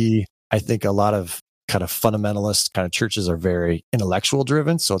example would be, I think a lot of kind of fundamentalist kind of churches are very intellectual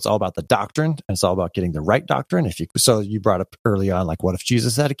driven. So it's all about the doctrine, and it's all about getting the right doctrine. So you brought up early on, like, what if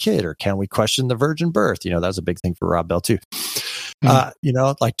Jesus had a kid, or can we question the virgin birth? That was a big thing for Rob Bell too.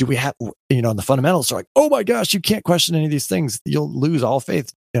 Like, do we have, and the fundamentalists are like, oh my gosh, you can't question any of these things. You'll lose all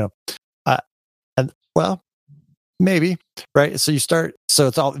faith, maybe, right? So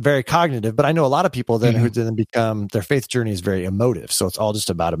it's all very cognitive, but I know a lot of people then who then become, their faith journey is very emotive. So it's all just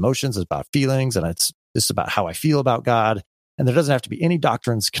about emotions, it's about feelings, and it's just about how I feel about God. And there doesn't have to be any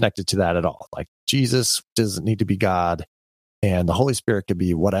doctrines connected to that at all. Like, Jesus doesn't need to be God, and the Holy Spirit could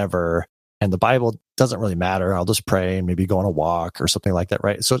be whatever. And the Bible doesn't really matter. I'll just pray and maybe go on a walk or something like that,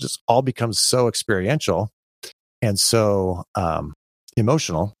 right? So it just all becomes so experiential and so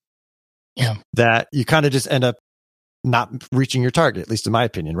emotional that you kind of just end up not reaching your target, at least in my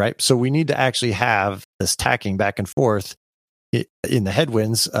opinion, right? So we need to actually have this tacking back and forth in the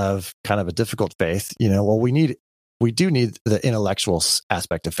headwinds of kind of a difficult faith. We do need the intellectual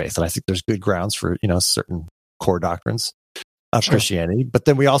aspect of faith. And I think there's good grounds for, certain core doctrines of Christianity, but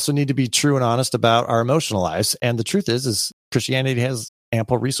then we also need to be true and honest about our emotional lives. And the truth is Christianity has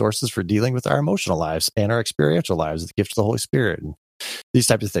ample resources for dealing with our emotional lives and our experiential lives, the gift of the Holy Spirit and these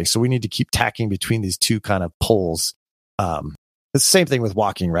types of things. So we need to keep tacking between these two kind of poles. It's the same thing with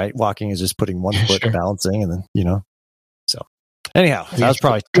walking, right? Walking is just putting one foot balancing, and then, so anyhow, that was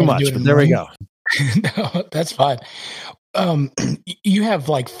probably too much, but there we go. No, that's fine. You have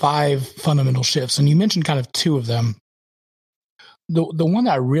like 5 fundamental shifts, and you mentioned kind of 2 of them. The one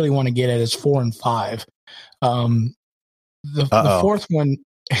that I really want to get at is 4 and 5. The 4th one,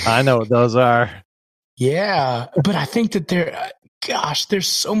 I know what those are. Yeah, but I think that there's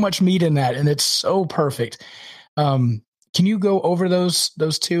so much meat in that, and it's so perfect. Can you go over those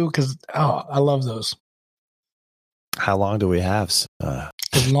 2? Because I love those. How long do we have?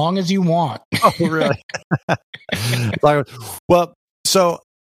 As long as you want. Oh, really? Well, so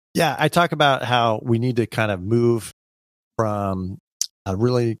yeah, I talk about how we need to kind of move from a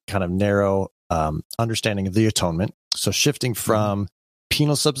really kind of narrow understanding of the atonement. So shifting from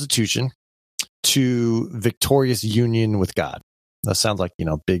penal substitution to victorious union with God. That sounds like,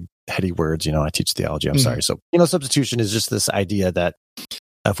 big heady words. I teach theology. I'm sorry. So penal substitution is just this idea that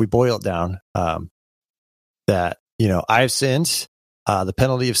if we boil it down, that, I've sinned. The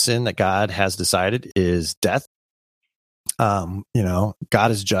penalty of sin that God has decided is death. God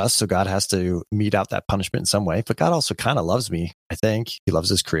is just, so God has to mete out that punishment in some way. But God also kind of loves me, I think. He loves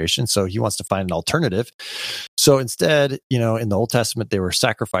his creation, so he wants to find an alternative. So instead, in the Old Testament, there were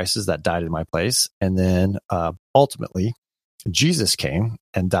sacrifices that died in my place. And then ultimately, Jesus came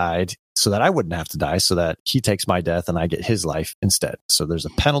and died so that I wouldn't have to die, so that he takes my death and I get his life instead. So there's a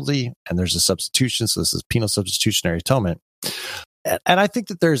penalty and there's a substitution. So this is penal substitutionary atonement. And I think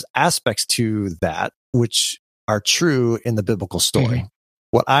that there's aspects to that which are true in the biblical story.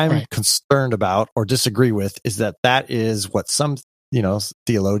 What I'm concerned about or disagree with is that is what some,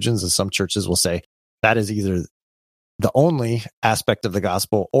 theologians and some churches will say that is either the only aspect of the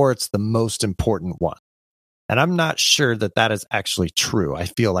gospel or it's the most important one. And I'm not sure that is actually true. I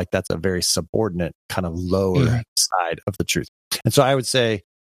feel like that's a very subordinate kind of lower side of the truth. And so I would say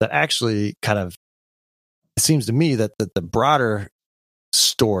that actually kind of, it seems to me that the broader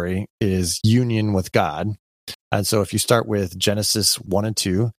story is union with God. And so if you start with Genesis 1 and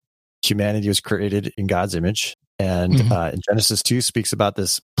 2, humanity was created in God's image. And in Genesis 2 speaks about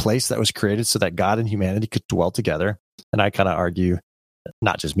this place that was created so that God and humanity could dwell together. And I kind of argue,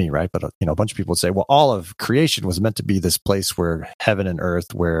 not just me, right? But a bunch of people would say, well, all of creation was meant to be this place where heaven and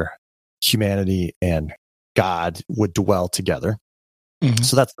earth, where humanity and God would dwell together.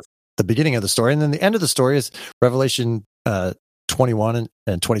 So that's the beginning of the story. And then the end of the story is Revelation 21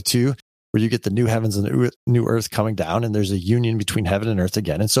 and 22, where you get the new heavens and the new earth coming down, and there's a union between heaven and earth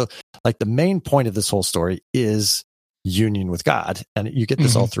again. And so like the main point of this whole story is union with God. And you get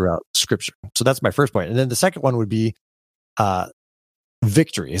this all throughout Scripture. So that's my first point. And then the second one would be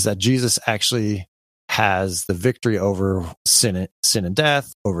victory, is that Jesus actually has the victory over sin and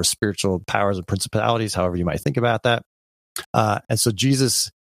death, over spiritual powers and principalities, however you might think about that. And so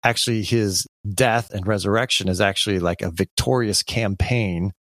Jesus, actually, his death and resurrection is actually like a victorious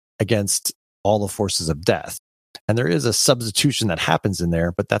campaign against all the forces of death. And there is a substitution that happens in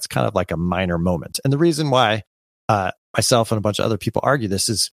there, but that's kind of like a minor moment. And the reason why myself and a bunch of other people argue this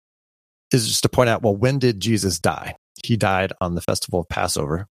is just to point out, well, when did Jesus die? He died on the festival of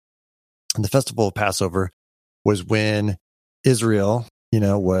Passover. And the festival of Passover was when Israel,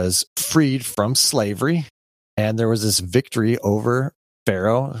 was freed from slavery. And there was this victory over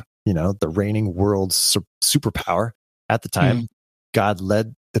Pharaoh, the reigning world superpower at the time. God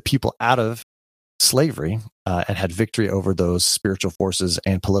led the people out of slavery and had victory over those spiritual forces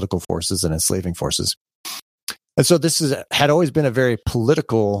and political forces and enslaving forces. And so this had always been a very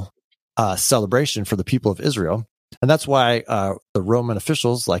political celebration for the people of Israel. And that's why the Roman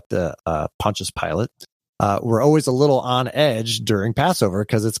officials, like the Pontius Pilate, were always a little on edge during Passover,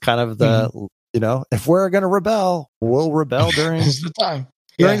 because it's kind of the, if we're going to rebel, we'll rebel during the time.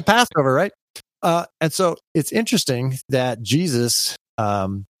 During the Passover, right? And so it's interesting that Jesus, I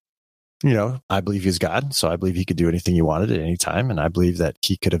believe he's God, so I believe he could do anything he wanted at any time. And I believe that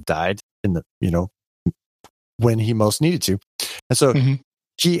he could have died in the, when he most needed to. And so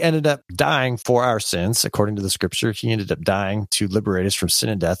he ended up dying for our sins. According to the scripture, he ended up dying to liberate us from sin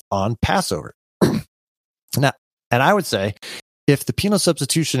and death on Passover. Now, and I would say, if the penal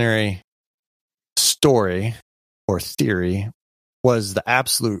substitutionary story or theory was the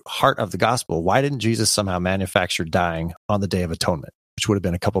absolute heart of the gospel, why didn't Jesus somehow manufacture dying on the Day of Atonement, which would have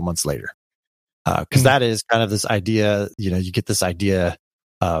been a couple months later? Because that is kind of this idea, you get this idea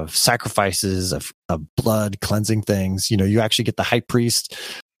of sacrifices, of blood cleansing things. You actually get the high priest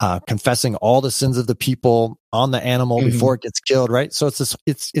confessing all the sins of the people on the animal before it gets killed, right? So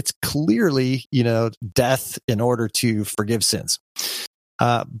it's clearly, death in order to forgive sins.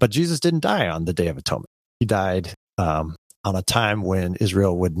 But Jesus didn't die on the Day of Atonement. He died on a time when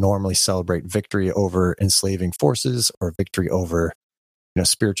Israel would normally celebrate victory over enslaving forces or victory over,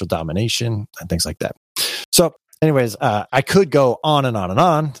 spiritual domination and things like that. So anyways, I could go on and on and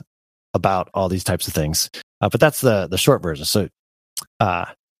on about all these types of things, but that's the short version. So,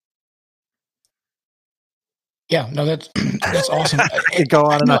 that's awesome. Go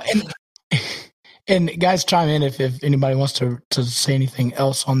on and on. And guys, chime in if anybody wants to say anything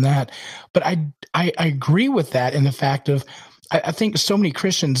else on that. But I agree with that in the fact of, I think so many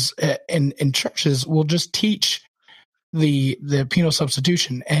Christians in churches will just teach the penal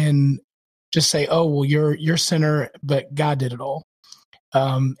substitution and just say, oh, well, you're sinner, but God did it all.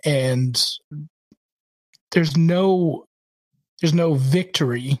 And there's no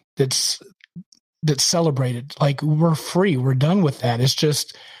victory that's celebrated. Like, we're free. We're done with that. It's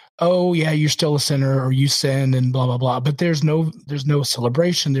just, oh yeah, you're still a sinner, or you sin and blah, blah, blah. But there's no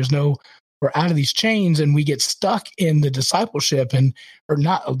celebration. We're out of these chains, and we get stuck in the discipleship or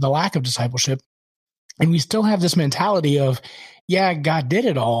not the lack of discipleship. And we still have this mentality of, yeah, God did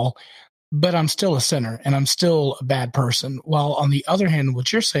it all, but I'm still a sinner and I'm still a bad person. While on the other hand,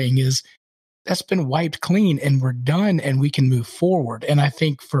 what you're saying is that's been wiped clean and we're done and we can move forward. And I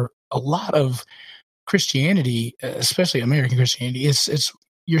think for a lot of Christianity, especially American Christianity, it's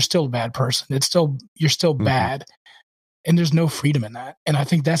you're still a bad person. You're still bad. And there's no freedom in that. And I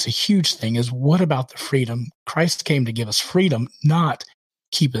think that's a huge thing, is what about the freedom? Christ came to give us freedom, not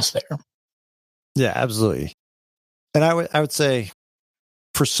keep us there. Yeah, absolutely. And I would say,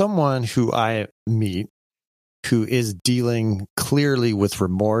 for someone who I meet who is dealing clearly with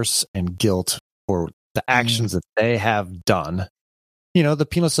remorse and guilt for the actions that they have done, the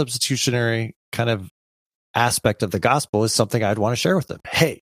penal substitutionary kind of aspect of the gospel is something I'd want to share with them.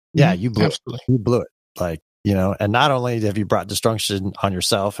 Hey, yeah, you blew it. You blew it. Like, and not only have you brought destruction on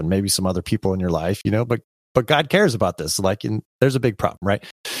yourself and maybe some other people in your life, but God cares about this. Like, there's a big problem, right?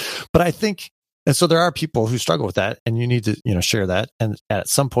 But I think, and so there are people who struggle with that, and you need to, share that. And at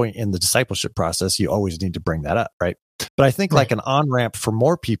some point in the discipleship process, you always need to bring that up, right? But I think like an on-ramp for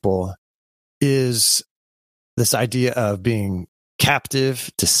more people is this idea of being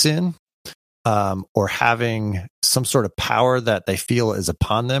captive to sin, or having some sort of power that they feel is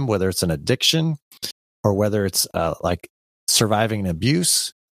upon them, whether it's an addiction or whether it's like surviving an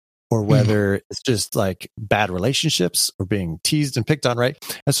abuse, or whether it's just like bad relationships or being teased and picked on, right?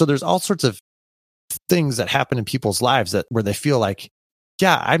 And so there's all sorts of things that happen in people's lives where they feel like,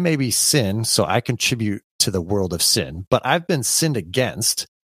 yeah, I maybe sin, so I contribute to the world of sin, but I've been sinned against,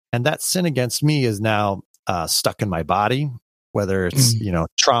 and that sin against me is now stuck in my body, whether it's,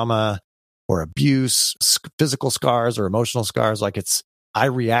 trauma or abuse, physical scars or emotional scars. Like, I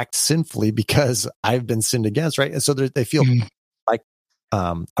react sinfully because I've been sinned against, right? And so they feel like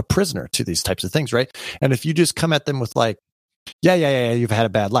a prisoner to these types of things, right? And if you just come at them with like, yeah, you've had a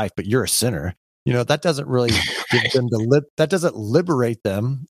bad life, but you're a sinner, that doesn't really give them that doesn't liberate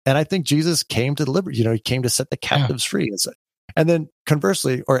them. And I think Jesus came to liberate, he came to set the captives free. And then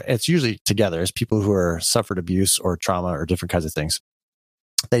conversely, or it's usually together, as people who are suffered abuse or trauma or different kinds of things,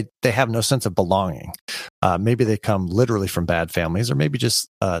 they have no sense of belonging. Maybe they come literally from bad families, or maybe just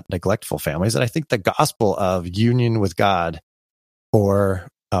neglectful families. And I think the gospel of union with God, or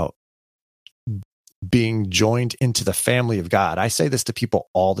being joined into the family of God. I say this to people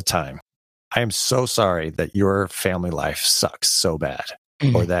all the time. I am so sorry that your family life sucks so bad,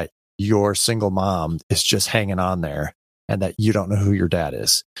 or that your single mom is just hanging on there and that you don't know who your dad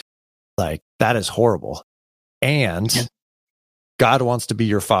is. Like, that is horrible. And God wants to be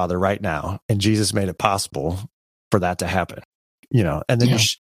your father right now. And Jesus made it possible for that to happen, and then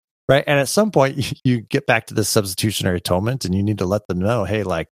right. And at some point you get back to the substitutionary atonement, and you need to let them know, hey,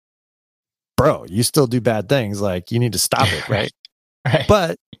 like, bro, you still do bad things. Like, you need to stop it. Right. Right.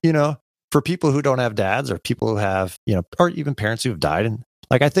 But, for people who don't have dads, or people who have, or even parents who have died, and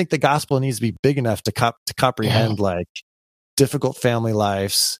like, I think the gospel needs to be big enough to comprehend like difficult family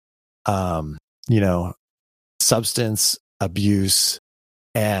lives, substance abuse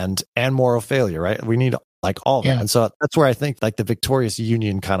and moral failure, right? We need like all of that. And so that's where I think like the victorious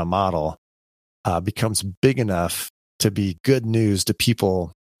union kind of model becomes big enough to be good news to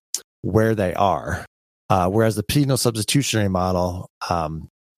people where they are. Whereas the penal substitutionary model,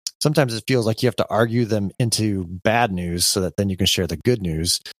 sometimes it feels like you have to argue them into bad news so that then you can share the good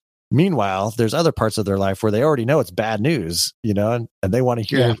news. Meanwhile, there's other parts of their life where they already know it's bad news, and they want to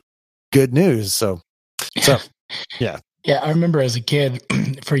hear good news. So yeah. Yeah, I remember as a kid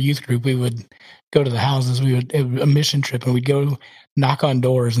for youth group, we would go to the houses. It would a mission trip, and we'd go knock on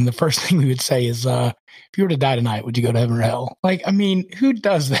doors. And the first thing we would say is, if you were to die tonight, would you go to heaven or hell? Like, I mean, who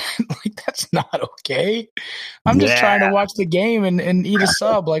does that? Like, that's not okay. I'm just trying to watch the game and eat a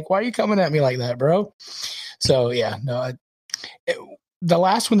sub. Like, why are you coming at me like that, bro? So yeah, no. The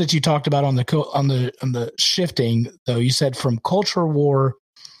last one that you talked about on the shifting, though, you said from culture war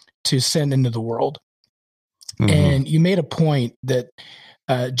to sin into the world. And you made a point that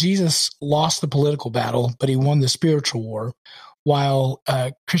Jesus lost the political battle, but he won the spiritual war, while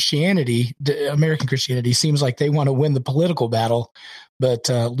Christianity, American Christianity, seems like they want to win the political battle, but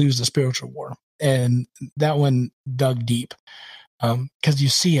lose the spiritual war. And that one dug deep, because you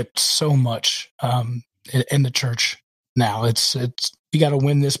see it so much in the church now. It's we got to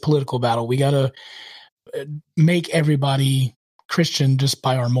win this political battle. We got to make everybody Christian just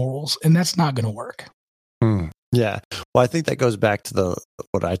by our morals, and that's not going to work. Yeah. Well, I think that goes back to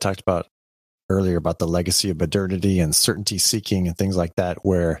what I talked about earlier about the legacy of modernity and certainty seeking and things like that,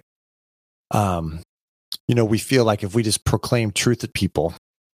 where, we feel like if we just proclaim truth to people,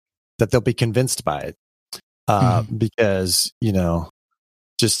 that they'll be convinced by it, because,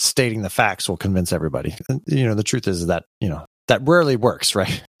 just stating the facts will convince everybody. And, the truth is that, that rarely works,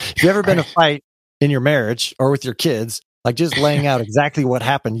 right? If you've ever been in a fight in your marriage or with your kids, like just laying out exactly what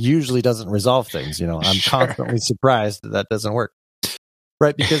happened usually doesn't resolve things. I'm constantly surprised that doesn't work,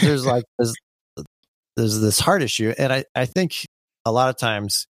 right? Because there's this heart issue. And I think a lot of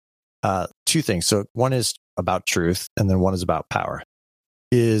times, two things. So one is about truth, and then one is about power.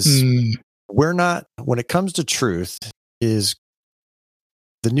 We're not, when it comes to truth, is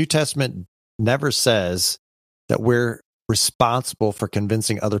the New Testament never says that we're responsible for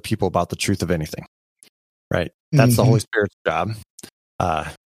convincing other people about the truth of anything. Right. That's the Holy Spirit's job.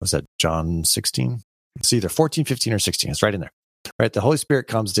 Was that John 16? It's either 14, 15, or 16. It's right in there. Right. The Holy Spirit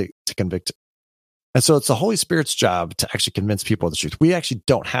comes to convict. And so it's the Holy Spirit's job to actually convince people of the truth. We actually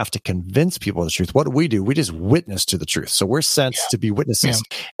don't have to convince people of the truth. What do? We just witness to the truth. So we're sent to be witnesses.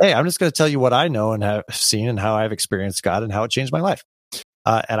 Hey, I'm just going to tell you what I know and have seen and how I've experienced God and how it changed my life.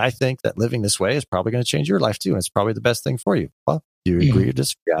 And I think that living this way is probably going to change your life too. And it's probably the best thing for you. Well, do you agree or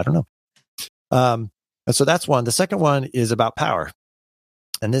disagree? I don't know. And so that's one. The second one is about power.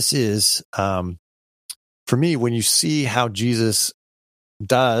 And this is, for me, when you see how Jesus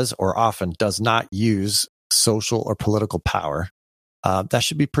does or often does not use social or political power, that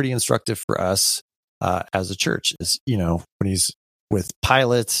should be pretty instructive for us as a church. Is, when he's with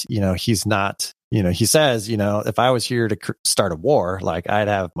Pilate, he's not, he says, if I was here to start a war, like I'd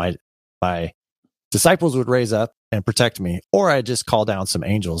have my disciples would raise up and protect me, or I just call down some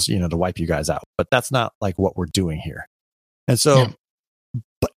angels, to wipe you guys out. But that's not like what we're doing here. And so,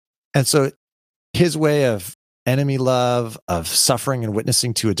 so his way of enemy love, of suffering and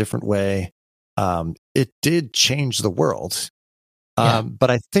witnessing to a different way, it did change the world. But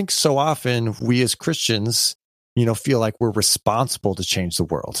I think so often we as Christians, feel like we're responsible to change the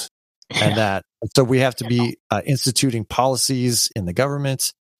world, and so we have to be instituting policies in the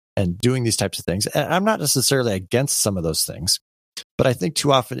government and doing these types of things. And I'm not necessarily against some of those things, but I think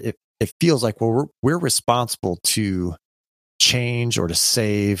too often it feels like, well, we're responsible to change or to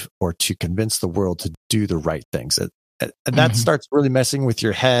save or to convince the world to do the right things. And that starts really messing with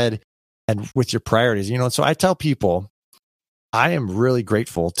your head and with your priorities. So I tell people, I am really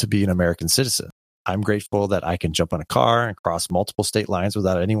grateful to be an American citizen. I'm grateful that I can jump on a car and cross multiple state lines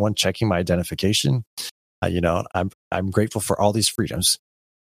without anyone checking my identification. I'm grateful for all these freedoms,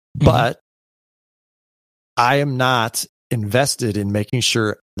 but I am not invested in making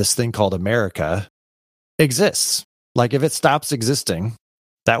sure this thing called America exists. Like if it stops existing,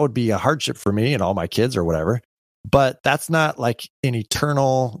 that would be a hardship for me and all my kids or whatever. But that's not like an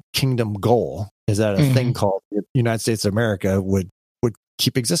eternal kingdom goal, is that a thing called the United States of America would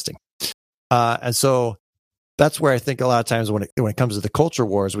keep existing. And so that's where I think a lot of times when it comes to the culture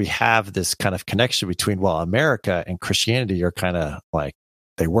wars, we have this kind of connection between, well, America and Christianity are kind of like,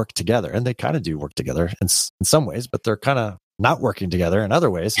 they work together, and they kind of do work together in some ways, but they're kind of not working together in other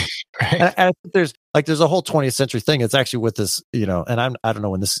ways. Right. And I think there's a whole 20th century thing. It's actually with this, and I don't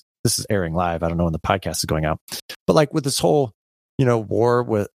know when this is airing live. I don't know when the podcast is going out, but like with this whole, war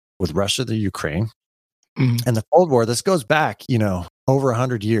with Russia, the Ukraine, and the Cold War, this goes back, over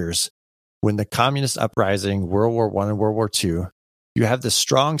 100 years. When the communist uprising, World War I and World War II, you have this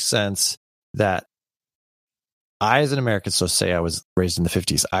strong sense that I, as an American, so say I was raised in the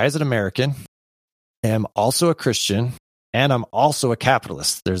 50s, I, as an American, am also a Christian, and I'm also a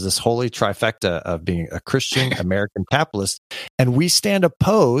capitalist. There's this holy trifecta of being a Christian, American, capitalist, and we stand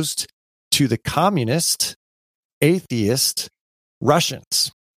opposed to the communist, atheist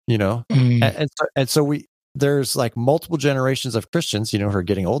Russians, and so there's like multiple generations of Christians, who are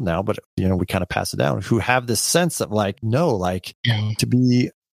getting old now, but, we kind of pass it down, who have this sense of like, no, like to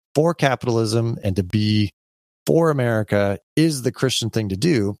be for capitalism and to be for America is the Christian thing to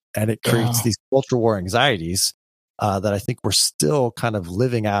do. And it creates these culture war anxieties that I think we're still kind of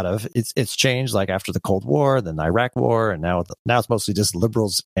living out of. It's changed like after the Cold War, then the Iraq War, and now it's mostly just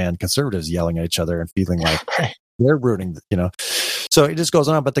liberals and conservatives yelling at each other and feeling like they're rooting, So it just goes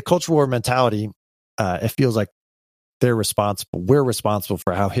on. But the culture war mentality, it feels like we're responsible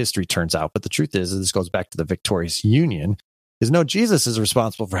for how history turns out. But the truth is, and this goes back to the victorious union, is no, Jesus is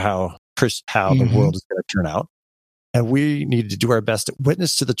responsible for how the world is going to turn out. And we need to do our best to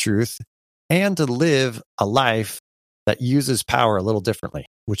witness to the truth and to live a life that uses power a little differently,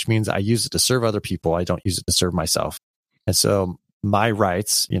 which means I use it to serve other people. I don't use it to serve myself. And so my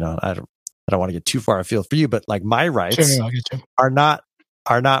rights, I don't want to get too far afield for you, but like my rights are not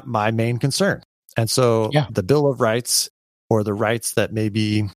my main concern. And so the Bill of Rights, or the rights that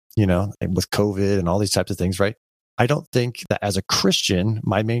maybe, with COVID and all these types of things, right? I don't think that as a Christian,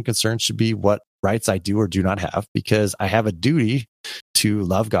 my main concern should be what rights I do or do not have, because I have a duty to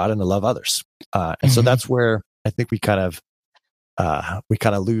love God and to love others. And so that's where I think we kind of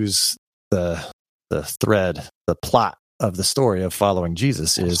lose the thread, the plot of the story of following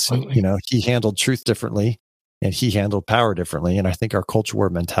Jesus is, he handled truth differently and he handled power differently. And I think our culture war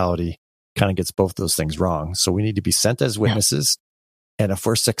mentality kind of gets both those things wrong. So we need to be sent as witnesses. And if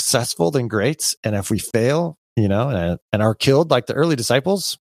we're successful, then great. And if we fail, and are killed like the early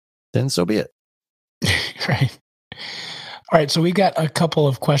disciples, then so be it. Right. All right. So we got a couple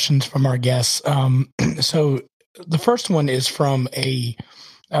of questions from our guests. So the first one is from a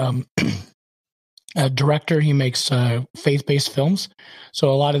director. He makes faith-based films. So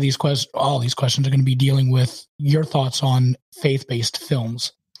a lot of all these questions are going to be dealing with your thoughts on faith-based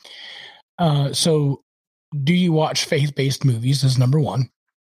films. So do you watch faith-based movies is number one.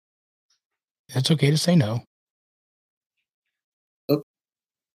 It's okay to say no. Oh,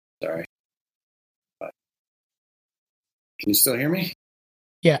 sorry. Can you still hear me?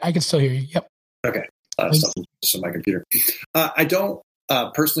 Yeah, I can still hear you. Yep. Okay. Something just on my computer. I don't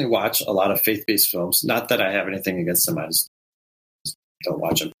personally watch a lot of faith-based films. Not that I have anything against them. I just don't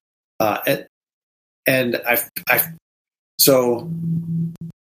watch them. So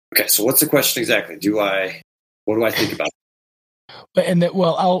what's the question exactly? What do I think about it?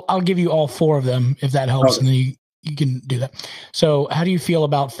 I'll give you all four of them if that helps, and then you can do that. So how do you feel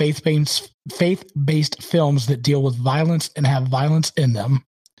about faith-based films that deal with violence and have violence in them?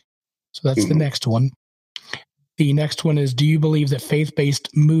 So that's the next one. The next one is, do you believe that faith-based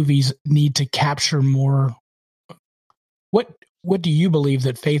movies need to capture more? What do you believe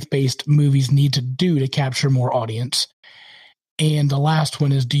that faith-based movies need to do to capture more audience? And the last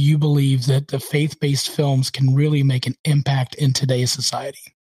one is, do you believe that the faith-based films can really make an impact in today's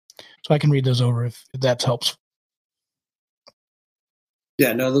society? So I can read those over if that helps.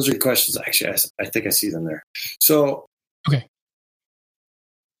 Yeah, no, those are good questions. Actually, I think I see them there. So, okay.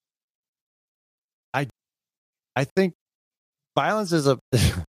 I think violence is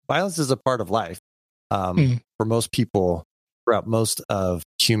a part of life for most people throughout most of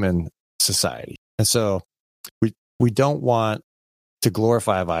human society, and so we don't want to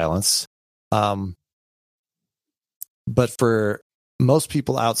glorify violence, but for most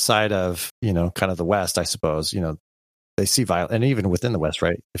people outside of kind of the West, I suppose they see violence, and even within the West,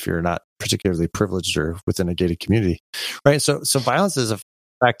 right? If you're not particularly privileged or within a gated community, right? So violence is a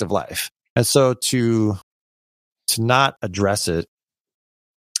fact of life, and so to not address it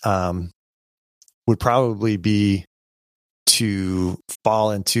would probably be to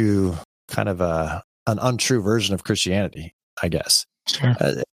fall into kind of an untrue version of Christianity, I guess. Sure.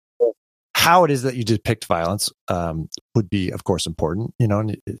 How it is that you depict violence would be, of course, important,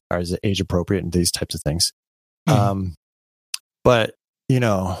 or is it age appropriate and these types of things. But,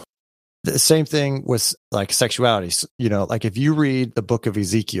 the same thing with like sexuality, like if you read the book of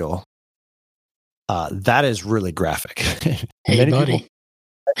Ezekiel, that is really graphic. Hey, buddy. People,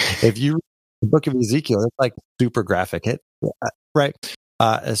 if you read the book of Ezekiel, it's like super graphic, right?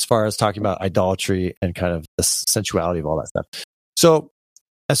 As far as talking about idolatry and kind of the sensuality of all that stuff. So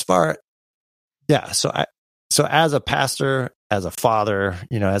so as a pastor, as a father,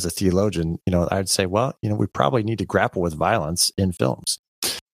 as a theologian, I'd say, well, we probably need to grapple with violence in films.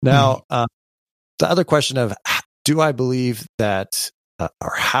 Now, the other question of do I believe that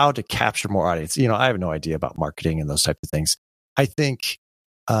or how to capture more audience? I have no idea about marketing and those types of things. I think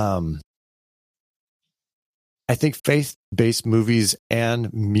faith-based movies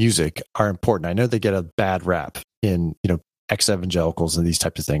and music are important. I know they get a bad rap in, ex-evangelicals and these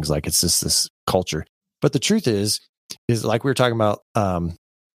types of things. Like it's just this culture. But the truth is like we were talking about,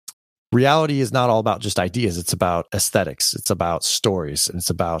 reality is not all about just ideas. It's about aesthetics. It's about stories. And it's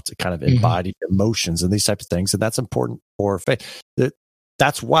about kind of embodied emotions and these types of things. And that's important for faith.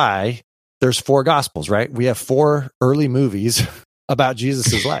 That's why there's 4 gospels, right? We have 4 early movies about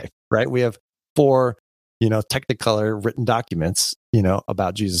Jesus's life, right? We have 4, Technicolor written documents,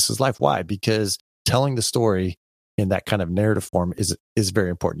 about Jesus's life. Why? Because telling the story in that kind of narrative form is very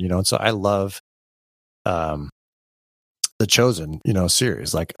important, and so I love The Chosen,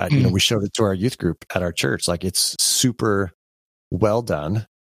 series. Like, we showed it to our youth group at our church. Like, it's super well done,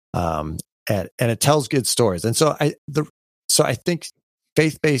 and it tells good stories. And so I think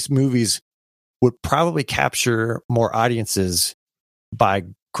faith-based movies would probably capture more audiences by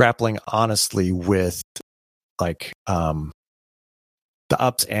grappling honestly with like the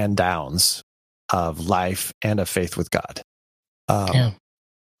ups and downs of life and of faith with God. And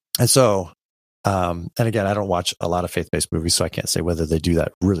so, and again, I don't watch a lot of faith-based movies, so I can't say whether they do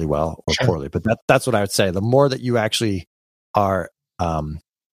that really well or poorly, but that's what I would say. The more that you actually are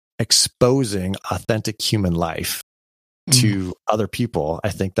exposing authentic human life to other people, I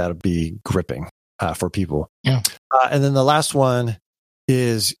think that'll be gripping for people. And then the last one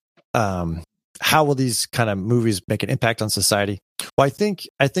is, how will these kind of movies make an impact on society? Well, I think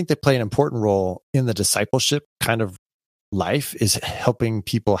they play an important role in the discipleship kind of life, is helping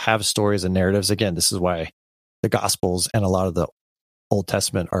people have stories and narratives. Again, this is why the Gospels and a lot of the Old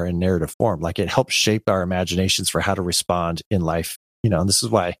Testament are in narrative form. Like, it helps shape our imaginations for how to respond in life. And this is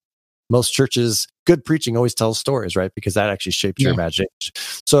why most churches, good preaching always tells stories, right? Because that actually shapes your imagination.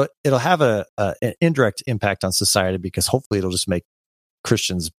 So it'll have an indirect impact on society, because hopefully it'll just make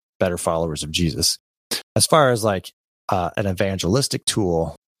Christians better followers of Jesus. As far as like an evangelistic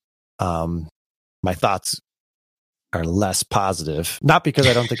tool, my thoughts are less positive. Not because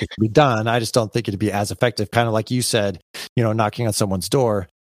I don't think it can be done. I just don't think it'd be as effective. Kind of like you said, knocking on someone's door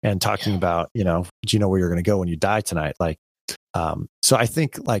and talking about, do you know where you're going to go when you die tonight? Like, so I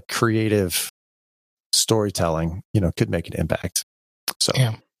think like creative storytelling, could make an impact. So,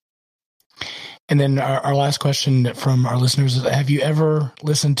 And then our last question from our listeners is, have you ever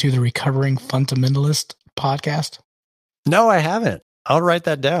listened to the Recovering Fundamentalist podcast? No, I haven't. I'll write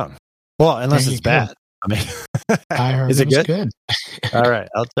that down. Well, unless it's bad. I mean, I heard is it good? All right.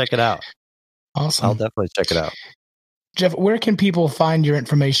 I'll check it out. Awesome. I'll definitely check it out. Jeff, where can people find your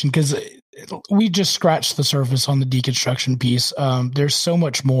information? Because we just scratched the surface on the deconstruction piece. There's so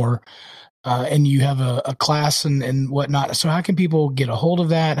much more. And you have a class and whatnot. So how can people get a hold of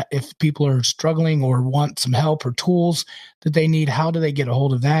that? If people are struggling or want some help or tools that they need, how do they get a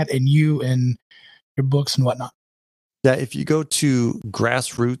hold of that and you and your books and whatnot? Yeah, if you go to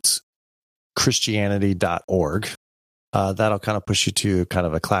grassrootschristianity.org, that'll kind of push you to kind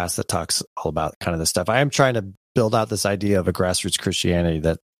of a class that talks all about kind of this stuff. I am trying to build out this idea of a grassroots Christianity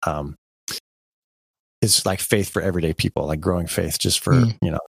that is like faith for everyday people, like growing faith just for,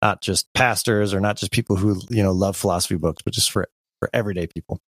 not just pastors or not just people who, love philosophy books, but just for everyday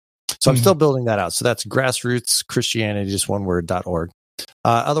people. So I'm still building that out. So that's Grassroots Christianity, just one word.org.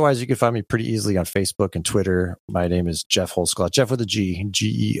 Otherwise, you can find me pretty easily on Facebook and Twitter. My name is Geoff Holsclaw, Jeff with a G,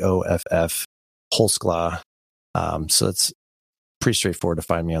 Geoff Holsclaw. So it's pretty straightforward to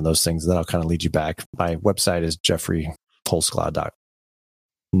find me on those things. That'll kind of lead you back. My website is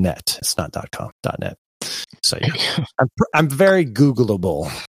jeffreyholsclaw.net. It's not .com, .net. So yeah, I'm very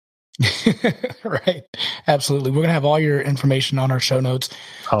Googleable. Right. Absolutely. We're going to have all your information on our show notes.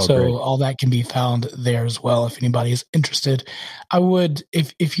 So great. All that can be found there as well. If anybody is interested, I would,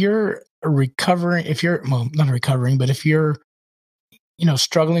 if you're recovering, not recovering, but if you're,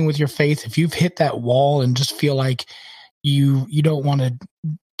 struggling with your faith, if you've hit that wall and just feel like you don't want to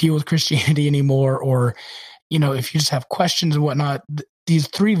deal with Christianity anymore, or, if you just have questions and whatnot, these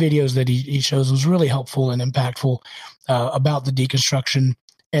 3 videos that he shows was really helpful and impactful about the deconstruction.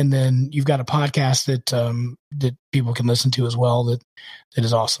 And then you've got a podcast that people can listen to as well. That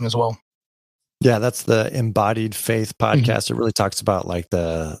is awesome as well. Yeah, that's the Embodied Faith podcast. Mm-hmm. It really talks about like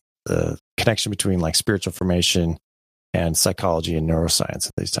the connection between like spiritual formation and psychology and neuroscience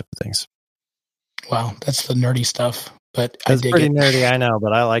and these type of things. Wow, that's the nerdy stuff. But it's pretty nerdy, I know,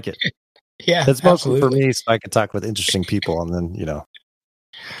 but I like it. Yeah, it's mostly for me, so I can talk with interesting people, and then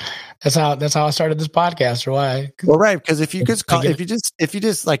That's how I started this podcast, or why? Well, right, because if you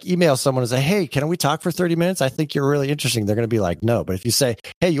just like email someone and say, "Hey, can we talk for 30 minutes? I think you're really interesting." They're going to be like, "No." But if you say,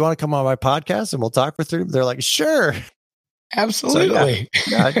 "Hey, you want to come on my podcast and we'll talk for 30 minutes?" They're like, "Sure." Absolutely.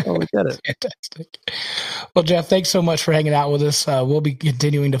 So, yeah, I totally get it. Fantastic. Well, Geoff, thanks so much for hanging out with us. We'll be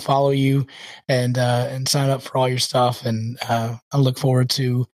continuing to follow you and sign up for all your stuff. And I look forward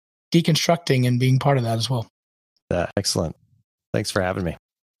to deconstructing and being part of that as well. Excellent. Thanks for having me.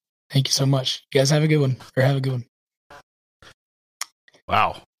 Thank you so much. You guys have a good one.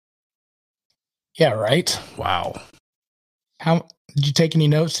 Wow. Yeah, right? Wow. How did you take any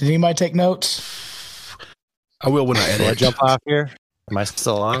notes? Did anybody take notes? I will when I edit. Do I jump off here? Am I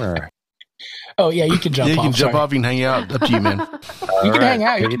still on? Or? Oh, yeah, you can jump off. You can jump off. You can hang out. Up to you, man. You can hang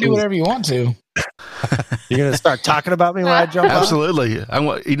out. You can do whatever you want to. You're going to start talking about me when I jump off? Absolutely.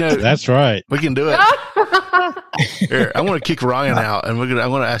 That's right. We can do it. Here, I want to kick Ryan out, and I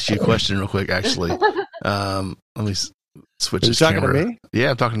want to ask you a question real quick, actually. Let me switch this camera. Talking to me?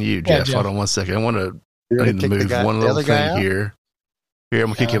 Yeah, I'm talking to you, Jeff. Hold on one second. I need to move one little thing here. Here, I'm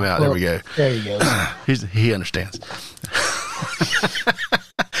going to kick him out. There we go. There you go. He understands.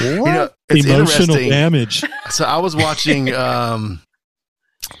 It's emotional damage. So I was watching. I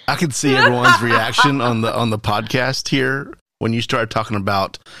could see everyone's reaction on the podcast here when you started talking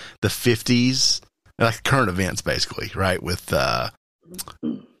about the 50s, like current events, basically, right? With the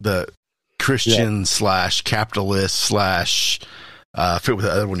Christian / capitalist / I forget what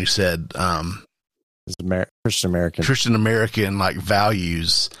the other one you said. Christian American like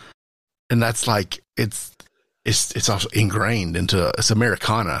values, and that's like it's also ingrained into it's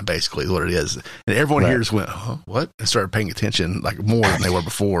Americana, basically what it is. And everyone here just went, "Huh, what?" and started paying attention like more than they were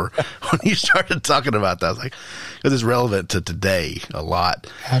before when you started talking about that. I was like, because it's relevant to today a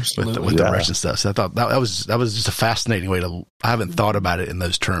lot. Absolutely. with the Russian stuff. So I thought that was just a fascinating way to. I haven't thought about it in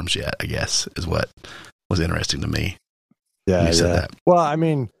those terms yet, I guess, is what was interesting to me. Yeah, you said that. Well, I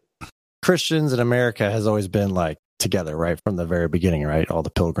mean, Christians in America has always been like together, right, from the very beginning, right? All the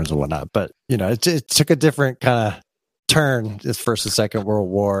pilgrims and whatnot. But it took a different kind of turn this First and Second World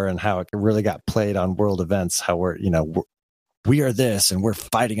War, and how it really got played on world events. How we are this, and we're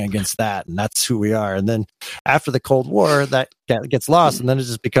fighting against that, and that's who we are. And then after the Cold War, that gets lost, and then it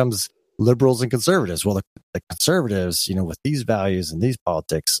just becomes liberals and conservatives. Well, the conservatives, with these values and these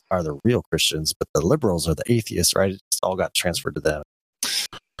politics, are the real Christians, but the liberals are the atheists, right? It's all got transferred to them.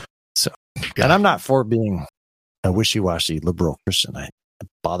 So, and I'm not for being a wishy-washy liberal Christian. It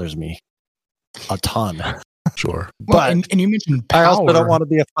bothers me a ton. Sure. But and you mentioned power. I also don't want to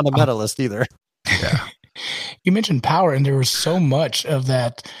be a fundamentalist either. Yeah. You mentioned power, and there was so much of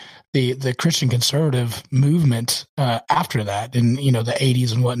that, the Christian conservative movement after that, in the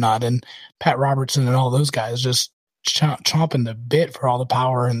 80s and whatnot, and Pat Robertson and all those guys just chomping the bit for all the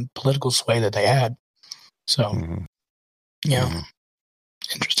power and political sway that they had. So,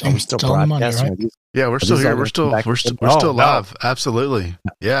 interesting. We're still broadcasting. Money, right? Yeah, we're still here. We're still live. Absolutely.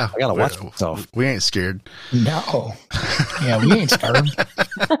 Yeah. I gotta watch myself. We ain't scared. No. Yeah, we ain't scared.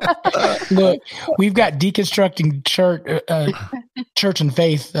 Look, we've got deconstructing church and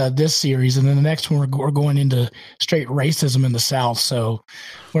faith this series, and then the next one we're going into straight racism in the South. So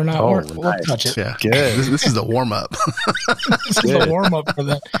we're not. We'll touch it. Yeah, good. This is a warm up. This is a warm up for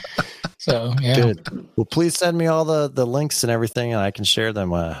that. So yeah. Good. Well, please send me all the links and everything, and I can share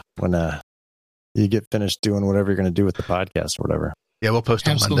them when you get finished doing whatever you're going to do with the podcast or whatever. Yeah, we'll post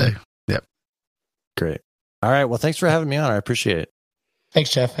on Monday. Great. All right. Well, thanks for having me on. I appreciate it.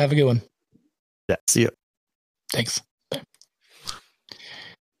 Thanks, Jeff. Have a good one. Yeah. See you. Thanks. And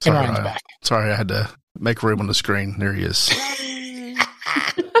Sorry, Ryan's back. Sorry, I had to make room on the screen. There he is.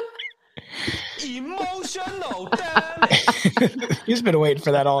 Emotional damage. He's been waiting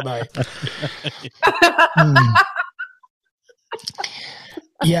for that all night.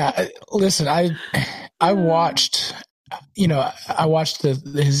 Yeah, listen, I watched, I watched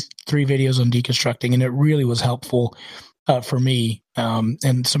his 3 videos on deconstructing, and it really was helpful for me,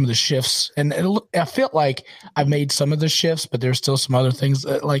 and some of the shifts. And I felt like I've made some of the shifts, but there's still some other things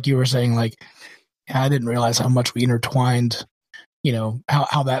that, like you were saying, like I didn't realize how much we intertwined.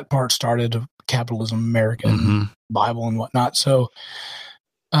 How that part started of capitalism, American Bible, and whatnot. So,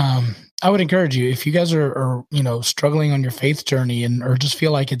 I would encourage you, if you guys are struggling on your faith journey or just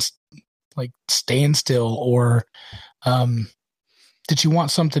feel like it's like staying still, or that you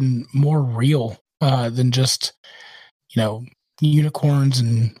want something more real than just unicorns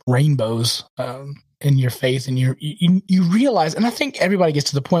and rainbows in your faith, and you realize, and I think everybody gets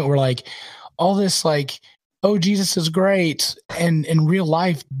to the point where like all this like, oh, Jesus is great, and in real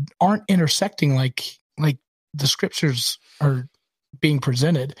life aren't intersecting like the scriptures are being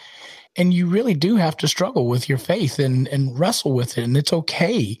presented. And you really do have to struggle with your faith and wrestle with it. And it's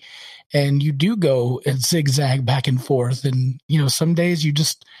okay. And you do go and zigzag back and forth. And, some days you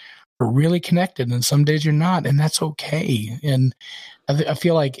just are really connected and some days you're not. And that's okay. And I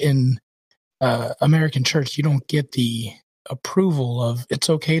feel like in American church, you don't get the approval of it's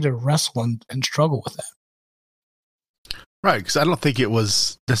okay to wrestle and struggle with that. Right. Because I don't think it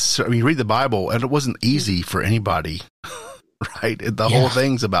was necessarily, you read the Bible and it wasn't easy for anybody. Right. The whole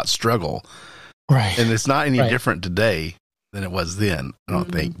thing's about struggle. Right. And it's not any different today than it was then, I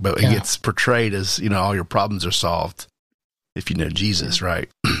don't think. But it gets portrayed as, all your problems are solved if you know Jesus, right?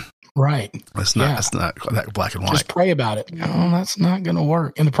 Right. It's not that black and white. Just pray about it. No, that's not going to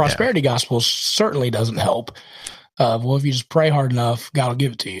work. And the prosperity gospel certainly doesn't help. Well, if you just pray hard enough, God will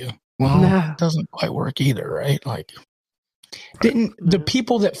give it to you. Well, it doesn't quite work either, right? Like, didn't the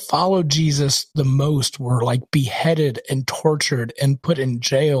people that followed Jesus the most were like beheaded and tortured and put in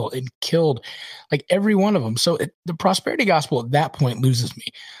jail and killed, like every one of them. So the prosperity gospel at that point loses me.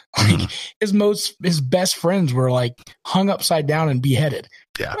 Like his best friends were like hung upside down and beheaded.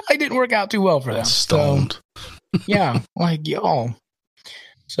 Yeah, it didn't work out too well for them. Stoned. So, like y'all.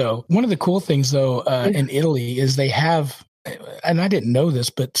 So one of the cool things though in Italy is they have, and I didn't know this,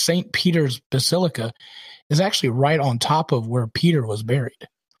 but St. Peter's Basilica is actually right on top of where Peter was buried.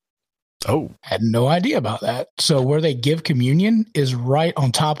 Oh. Had no idea about that. So where they give communion is right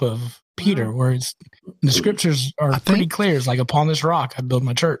on top of Peter, where the scriptures are pretty clear. It's like, upon this rock, I build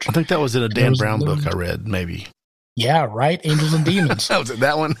my church. I think that was in a Dan Brown book I read, maybe. Yeah, right? Angels and Demons. Was it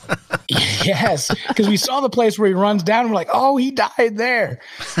that one? Yes, because we saw the place where he runs down and we're like, oh, he died there.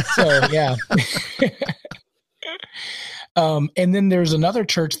 So, yeah. And then there's another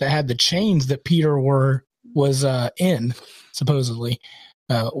church that had the chains that Peter was in, supposedly,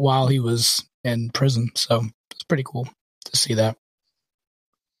 while he was in prison. So it's pretty cool to see that.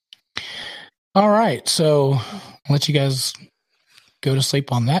 All right. So I'll let you guys go to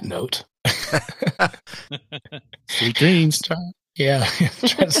sleep on that note. Sweet dreams. Try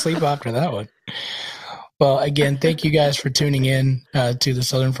to sleep after that one. Well, again, thank you guys for tuning in to the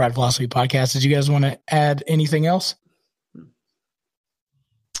Southern Fried Philosophy Podcast. Did you guys want to add anything else?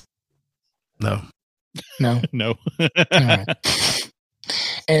 No. No. All right.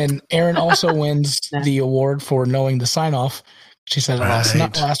 And Aaron also wins the award for knowing the sign off. She said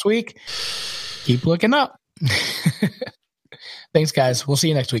last week. Keep looking up. Thanks, guys. We'll see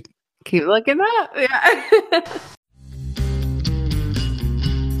you next week. Keep looking up. Yeah.